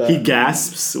like, about that. He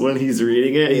gasps when he's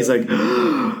reading it. Yeah. He's like,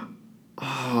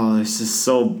 oh, this is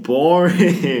so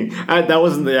boring. That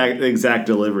wasn't the exact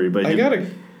delivery, but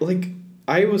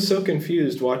I was so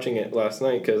confused watching it last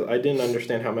night because I didn't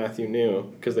understand how Matthew knew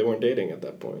because they weren't dating at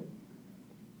that point.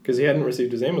 Because he hadn't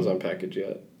received his Amazon package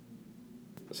yet.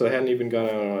 So they hadn't even gone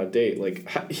out on a date.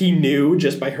 Like, he knew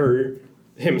just by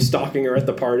him stalking her at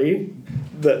the party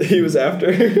that he was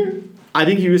after her. I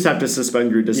think you just have to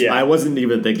suspend your disbelief. Yeah. I wasn't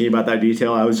even thinking about that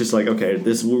detail. I was just like, okay,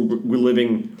 we're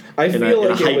living in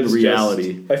a heightened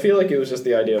reality. I feel like it was just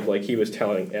the idea of, like, he was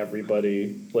telling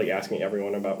everybody, like, asking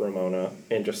everyone about Ramona,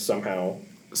 and just somehow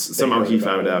he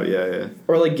found out, yeah.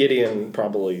 Or, like, Gideon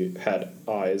probably had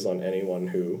eyes on anyone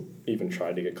who even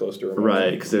tried to get close to Ramona.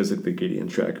 Right, because there's, like, the Gideon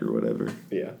track or whatever.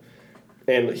 Yeah.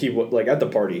 And he, like, at the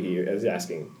party, he is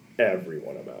asking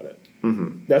everyone about it.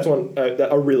 Mm-hmm. That's one,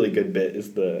 a really good bit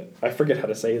is I forget how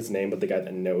to say his name, but the guy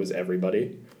that knows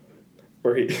everybody.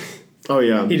 Where he... Oh,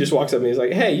 yeah. He just walks up and he's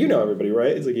like, hey, you know everybody,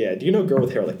 right? He's like, yeah, do you know a girl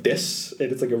with hair like this?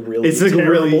 And it's like a really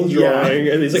terrible drawing.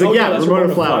 Yeah. And he's like, oh, yeah, that's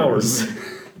Ramona Flowers.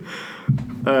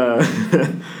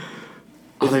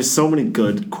 There's so many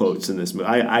good quotes in this movie.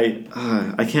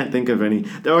 I can't think of any.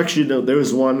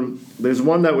 There's one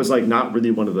that was like not really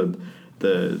one of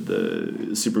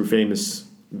the super famous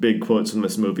big quotes from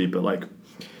this movie, but like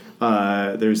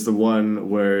there's the one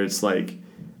where it's like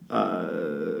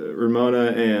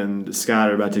Ramona and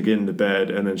Scott are about to get into bed,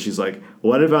 and then she's like,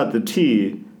 what about the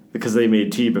tea? Because they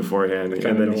made tea beforehand,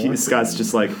 and then Scott's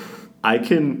just like, I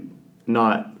can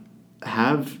not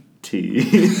have tea.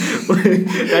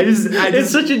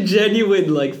 It's such a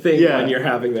genuine like thing when you're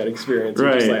having that experience.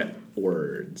 You're just like,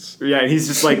 words. Yeah, and he's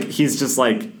just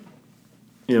like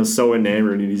you know, so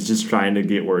enamored, and he's just trying to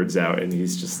get words out, and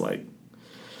he's just like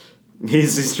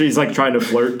he's like trying to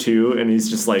flirt too, and he's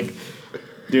just like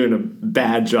doing a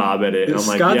bad job at it. And I'm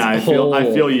like, yeah, I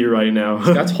feel you right now.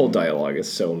 Scott's whole dialogue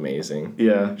is so amazing.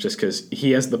 Yeah. Just because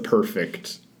he has the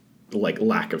perfect like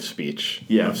lack of speech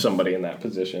of somebody in that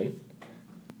position.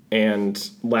 And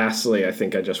lastly, I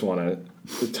think I just want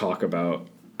to talk about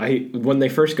when they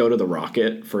first go to the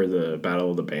rocket for the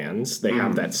Battle of the Bands, they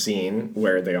have that scene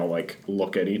where they all like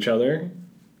look at each other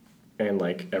and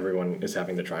like everyone is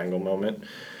having the triangle moment.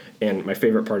 And my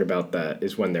favorite part about that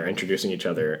is when they're introducing each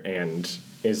other and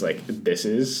is like, this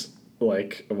is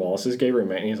like Wallace's gay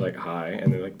roommate, and he's like, hi,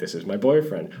 and they're like, this is my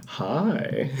boyfriend.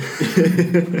 Hi.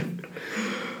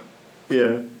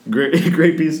 Yeah.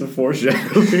 Great piece of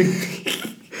foreshadowing.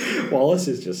 Wallace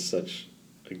is just such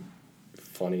a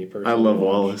funny person. I love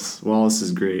Wallace. Wallace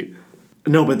is great.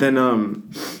 No, but then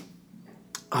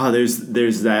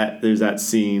there's that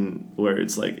scene where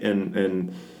it's like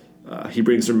and he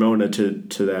brings Ramona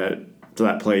to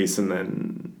that place, and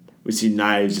then we see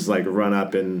Knives just like run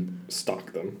up and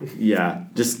stalk them. Yeah,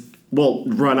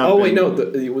 run up. Oh wait, no,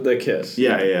 the kiss.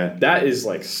 Yeah. That is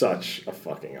like such a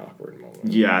fucking awkward moment.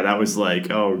 Yeah, that was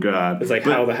like, oh god. It's like,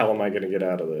 how the hell am I going to get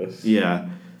out of this? Yeah.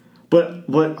 But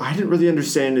what I didn't really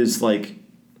understand is, like,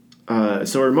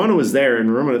 so Ramona was there,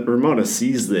 and Ramona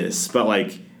sees this, but,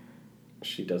 like...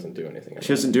 She doesn't do anything about it.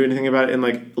 She doesn't do anything about it, and,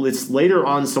 like, it's later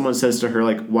on someone says to her,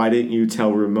 like, why didn't you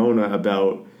tell Ramona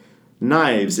about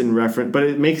Knives in reference... But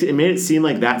it made it seem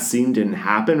like that scene didn't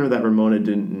happen, or that Ramona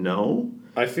didn't know.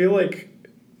 I feel like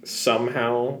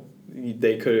somehow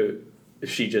they could have...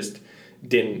 She just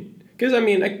didn't... Because, I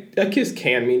mean, a kiss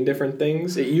can mean different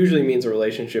things. It usually means a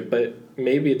relationship, but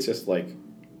maybe it's just, like,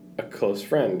 a close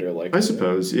friend or, like... I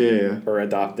suppose, yeah. Or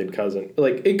adopted cousin.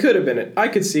 Like, it could have been... I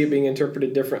could see it being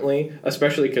interpreted differently,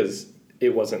 especially because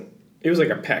it wasn't... It was like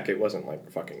a peck. It wasn't,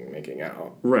 like, fucking making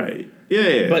out. Right.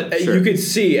 Yeah. But sure. You could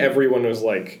see everyone was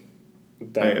like,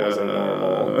 that wasn't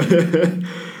normal.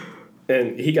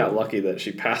 And he got lucky that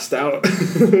she passed out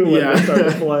when they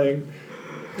started playing.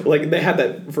 Like, they had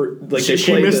that for... like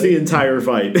She missed the entire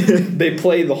fight. They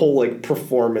play the whole, like,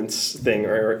 performance thing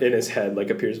or in his head, like,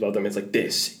 appears above them. It's like,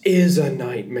 this is a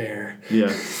nightmare.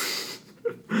 Yeah.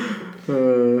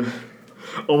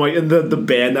 Oh my! And the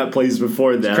band that plays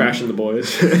before them, Crashing the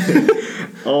Boys.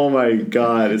 Oh my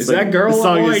God! It's Is that girl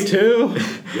a boy too?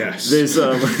 Yes. There's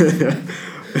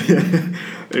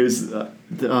there's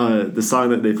the song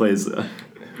that they play is.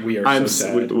 We are so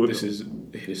sad.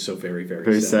 It is so very, very,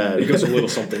 very sad. It goes a little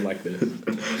something like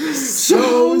this.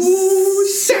 So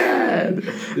sad.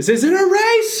 This isn't a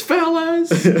race,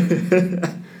 fellas.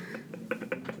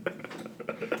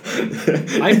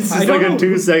 It's like a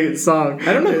 2-second song.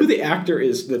 I don't know who the actor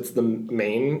is that's the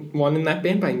main one in that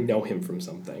band, but I know him from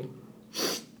something.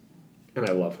 And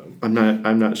I love him.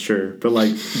 I'm not sure, but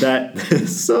like that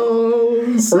is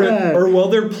so sad. Or while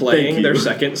they're playing their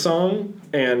second song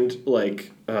and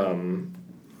like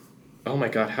oh my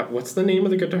God, what's the name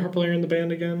of the guitar player in the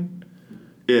band again?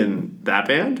 In that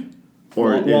band?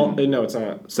 Or no, it's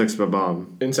not. Sex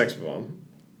Bomb. In Sex Bomb.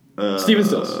 Steven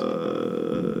Stills.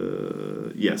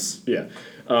 Yes. Yeah.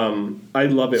 I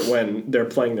love it when they're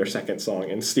playing their second song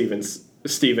and Steven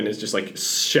is just like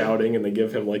shouting and they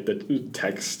give him like the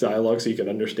text dialogue so you can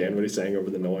understand what he's saying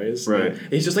over the noise. Right.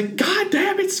 And he's just like, God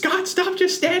damn it, Scott, stop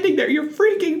just standing there. You're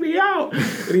freaking me out.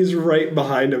 And he's right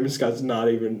behind him and Scott's not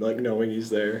even like knowing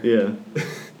he's there. Yeah.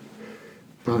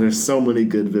 Oh, there's so many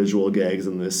good visual gags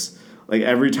in this. Like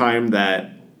every time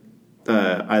that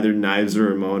either Knives or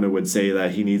Ramona would say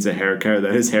that he needs a haircut,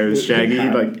 that his hair is shaggy,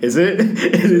 like, is it? And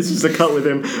it's just a cut with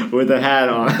him with a hat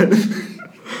on.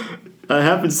 That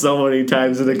happened so many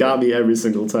times, and it got me every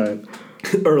single time.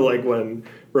 Or like when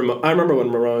I remember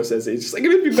when Ramona says he's just like,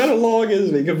 it'd be better long as,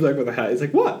 and he comes back with a hat. He's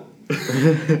like, what?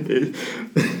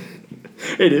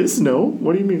 It is? No?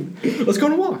 What do you mean? Let's go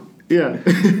on a walk. Yeah.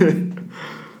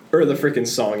 Or the freaking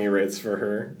song he writes for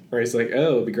her, where he's like, oh,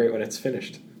 it'll be great when it's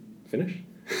finished. Finish?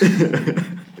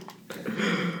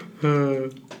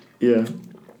 Yeah.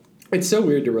 It's so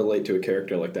weird to relate to a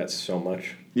character like that so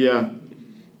much. Yeah.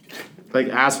 Like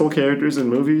asshole characters in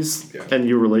movies, and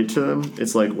you relate to them.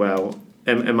 It's like, wow,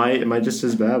 am I just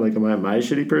as bad? Like, am I a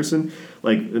shitty person?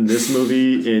 Like in this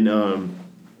movie, in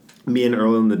Me and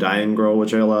Earl and the Dying Girl,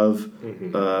 which I love,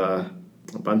 a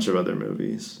bunch of other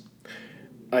movies.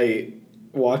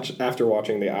 After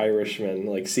watching The Irishman,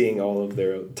 like seeing all of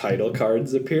their title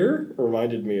cards appear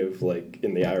reminded me of like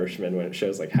in The Irishman when it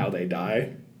shows like how they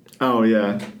die. Oh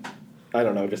yeah. I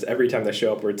don't know, just every time they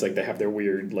show up where it's like they have their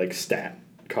weird like stat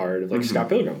card of like Scott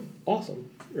Pilgrim, awesome,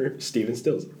 or Steven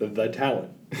Stills, the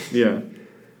talent. Yeah.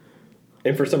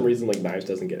 And for some reason, like Knives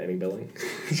doesn't get any billing.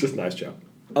 It's just Knives' job.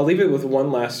 I'll leave it with one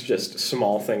last just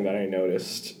small thing that I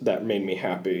noticed that made me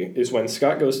happy is when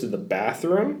Scott goes to the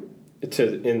bathroom.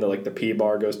 The pee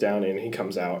bar goes down and he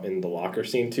comes out in the locker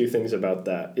scene. Two things about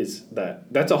that is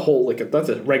that's a whole that's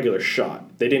a regular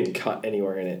shot. They didn't cut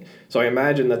anywhere in it. So I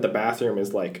imagine that the bathroom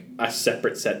is like a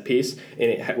separate set piece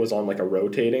and it was on like a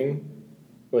rotating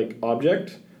like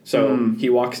object. So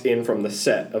he walks in from the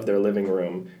set of their living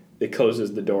room. It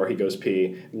closes the door. He goes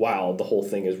pee while the whole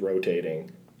thing is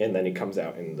rotating, and then he comes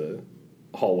out in the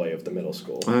hallway of the middle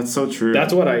school. Oh, that's so true.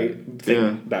 That's what I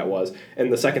think that was.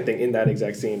 And the second thing in that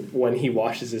exact scene, when he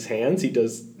washes his hands, he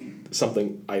does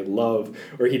something I love,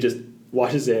 where he just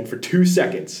washes his hand for 2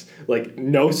 seconds, like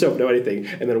no soap, no anything,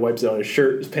 and then wipes it on his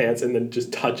shirt, his pants, and then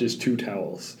just touches 2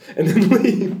 towels, and then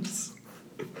leaves.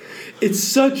 It's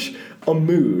such a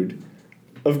mood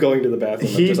of going to the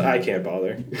bathroom. I can't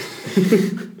bother.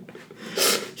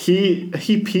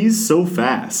 He pees so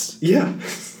fast. Yeah.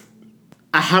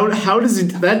 How does he...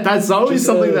 That's always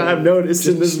something that I've noticed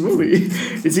in this movie.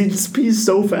 Is he just pees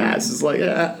so fast. It's like,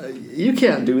 you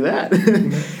can't do that.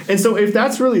 And so if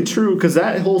that's really true, because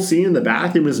that whole scene in the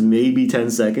bathroom is maybe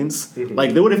 10 seconds.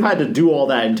 Like, they would have had to do all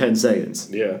that in 10 seconds.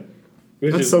 Yeah. I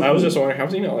was just wondering,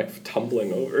 how's he not, like,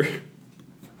 tumbling over?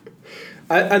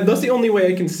 That's the only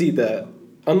way I can see that.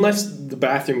 Unless the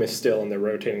bathroom is still and they're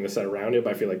rotating the set around it,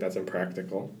 but I feel like that's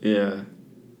impractical. Yeah.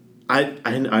 I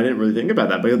didn't really think about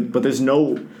that, but there's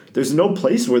no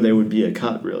place where there would be a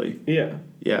cut, really. Yeah.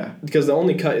 Yeah. Because the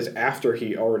only cut is after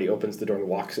he already opens the door and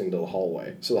walks into the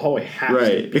hallway. So the hallway has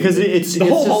to be. Because it's the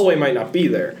whole hallway might not be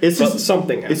there. It's but just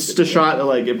something has it's just a shot that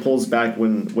like it pulls back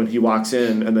when he walks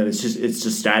in, and then it's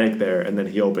just static there, and then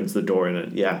he opens the door,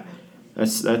 and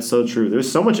that's so true.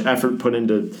 There's so much effort put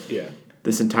into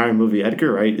this entire movie.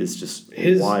 Edgar Wright is just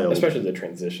wild. Especially the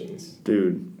transitions.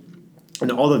 Dude.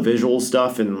 And all the visual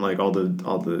stuff and like all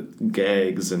the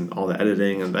gags and all the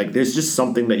editing and like there's just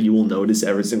something that you will notice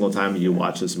every single time you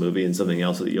watch this movie and something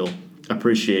else that you'll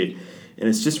appreciate, and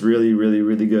it's just really really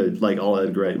really good, like all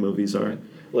Edgar Wright movies are.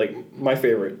 Like my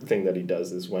favorite thing that he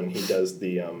does is when he does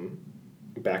the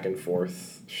back and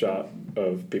forth shot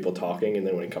of people talking, and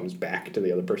then when it comes back to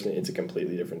the other person, it's a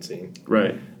completely different scene.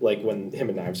 Right. Like when him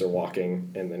and Knives are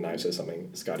walking, and then Knives says something,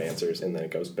 Scott answers, and then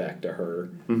it goes back to her,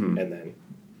 and then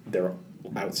they're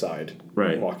outside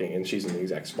walking, and she's in the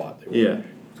exact spot they were. Yeah.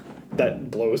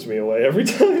 That blows me away every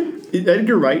time.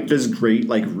 Edgar Wright does great,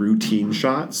 like, routine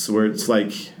shots where it's,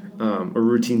 like, or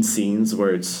routine scenes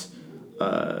where it's,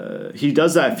 he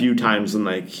does that a few times in,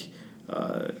 like,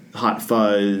 Hot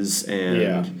Fuzz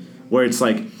and where it's,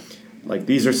 like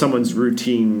these are someone's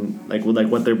routine, like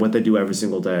what they do every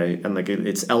single day, and, like,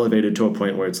 it's elevated to a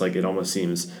point where it's, like, it almost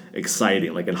seems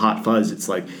exciting. Like, in Hot Fuzz, it's,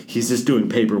 like, he's just doing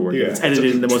paperwork. Yeah. And it's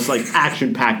edited in the most, like,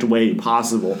 action-packed way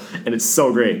possible, and it's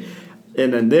so great.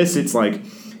 And then this, it's like,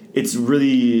 it's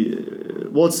really,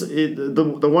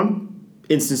 the one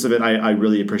instance of it I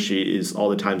really appreciate is all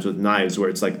the times with Knives where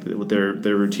it's like their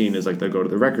routine is like they'll go to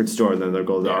the record store and then they'll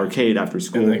go to the arcade after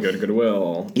school. And then they go to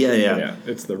Goodwill. Yeah.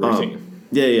 It's the routine.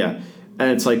 Yeah.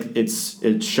 And it's like,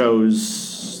 it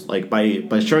shows, like,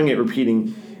 by showing it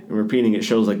repeating, it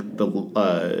shows, like,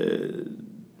 the,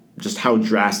 just how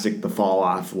drastic the fall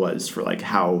off was for, like,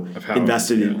 how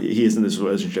invested he is in this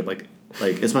relationship.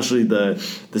 Like especially the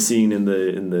scene in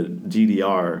the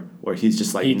DDR where he's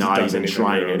just like not even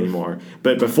trying anymore.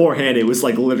 But beforehand, it was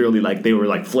like literally like they were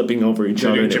like flipping over each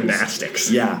other. Doing gymnastics.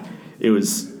 It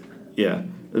was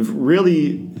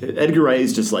really, Edgar Wright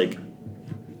is just like,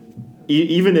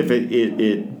 even if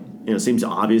it seems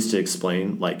obvious to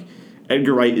explain, like,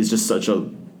 Edgar Wright is just such a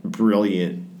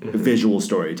brilliant visual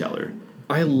storyteller.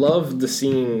 I love the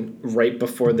scene right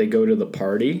before they go to the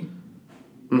party.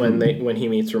 When he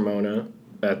meets Ramona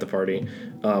at the party,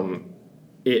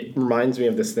 it reminds me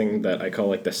of this thing that I call,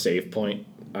 like, the save point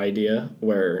idea,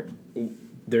 where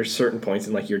there's certain points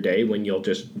in, like, your day when you'll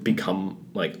just become,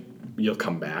 like, you'll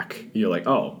come back. You're like,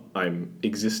 oh, I'm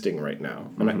existing right now.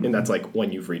 And that's, like,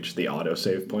 when you've reached the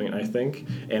auto-save point, I think.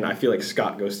 And I feel like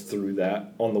Scott goes through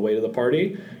that on the way to the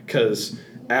party, because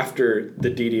after the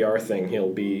DDR thing,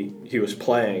 he was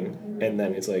playing, and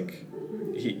then it's like,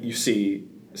 you see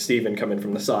Steven come in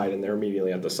from the side, and they're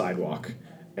immediately at the sidewalk,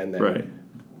 and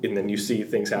then you see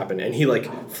things happen, and he,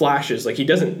 like, flashes, like, he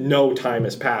doesn't know time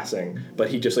is passing, but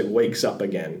he just, like, wakes up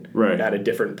again at a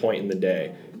different point in the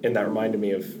day, and that reminded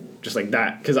me of just, like,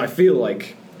 that, because I feel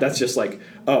like that's just like,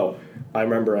 oh, I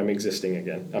remember I'm existing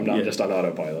again. I'm not just on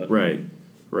autopilot. Right.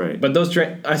 But those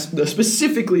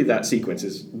specifically that sequence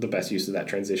is the best use of that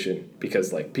transition,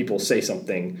 because, like, people say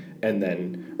something and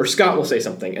then, or Scott will say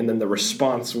something and then the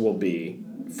response will be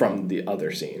from the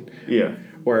other scene. Yeah.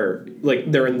 Where,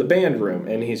 like, they're in the band room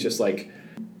and he's just like,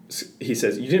 he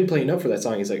says, you didn't play a note for that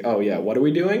song. He's like, oh yeah, what are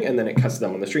we doing? And then it cuts to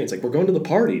them on the street. It's like, we're going to the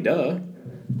party, duh.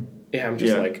 Yeah, I'm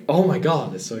just like, oh my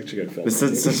god, it's such a good film. It's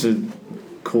such a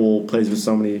cool place with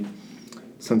so many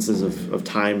senses of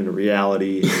time and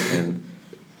reality, and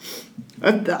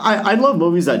I love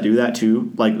movies that do that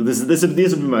too. Like these would be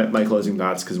my closing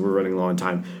thoughts because we're running low on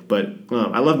time. But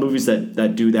I love movies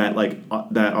that do that, like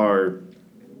that are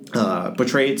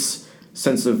portrays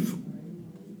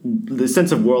the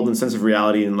sense of world and sense of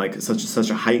reality in like such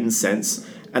a heightened sense,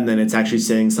 and then it's actually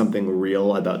saying something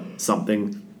real about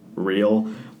something real.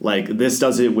 Like this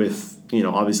does it with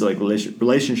obviously like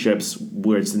relationships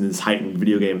where it's in this heightened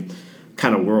video game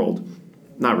kind of world.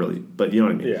 Not really, but you know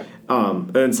what I mean. Yeah.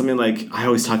 And then something like, I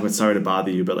always talk about Sorry to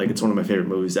Bother You, but like it's one of my favorite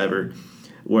movies ever,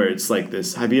 where it's like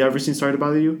this. Have you ever seen Sorry to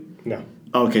Bother You? No.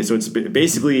 Okay, so it's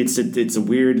basically it's a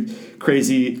weird,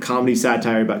 crazy comedy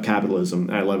satire about capitalism.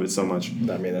 And I love it so much.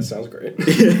 I mean, that sounds great.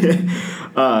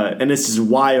 And it's just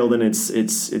wild, and it's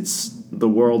the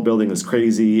world building is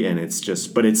crazy, and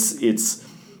it's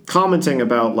commenting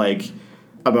about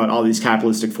all these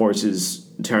capitalistic forces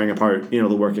tearing apart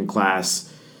the working class.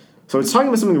 So it's talking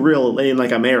about something real in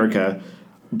like America,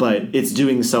 but it's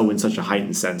doing so in such a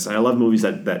heightened sense. And I love movies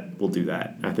that will do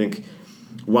that. I think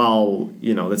while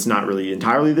that's not really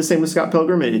entirely the same with Scott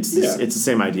Pilgrim, it's the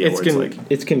same idea.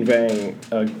 It's conveying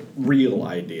a real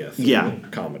idea through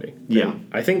comedy. Yeah, and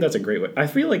I think that's a great way. I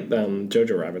feel like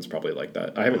Jojo Rabbit's probably like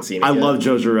that. I haven't seen it yet. Love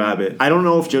Jojo Rabbit. I don't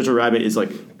know if Jojo Rabbit is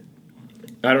like.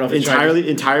 I don't know if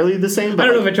entirely the same. But I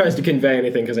don't know if it tries to convey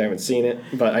anything because I haven't seen it,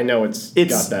 but I know it's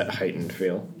got that heightened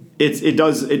feel. It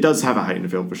does have a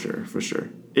heightened feel for sure.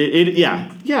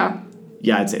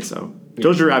 I'd say so. Yeah.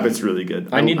 Jojo Rabbit's really good.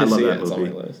 I need to love see that it. It's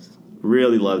movie. on my list.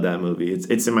 Really love that movie.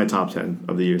 It's in my top 10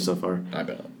 of the year so far. I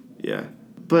bet. Yeah.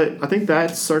 But I think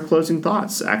that's our closing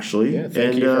thoughts, actually. Yeah,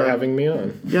 thank you for having me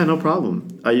on. Yeah, no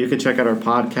problem. You can check out our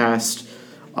podcast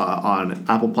on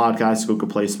Apple Podcasts, Google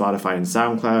Play, Spotify, and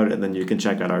SoundCloud. And then you can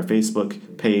check out our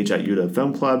Facebook page at UW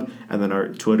Film Club, and then our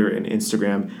Twitter and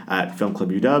Instagram at Film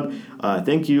Club UW.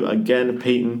 Thank you again,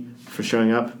 Peyton, for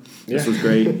showing up. This was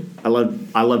great. I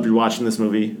loved rewatching this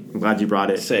movie. I'm glad you brought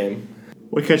it. Same.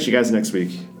 We'll catch you guys next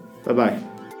week. Bye-bye.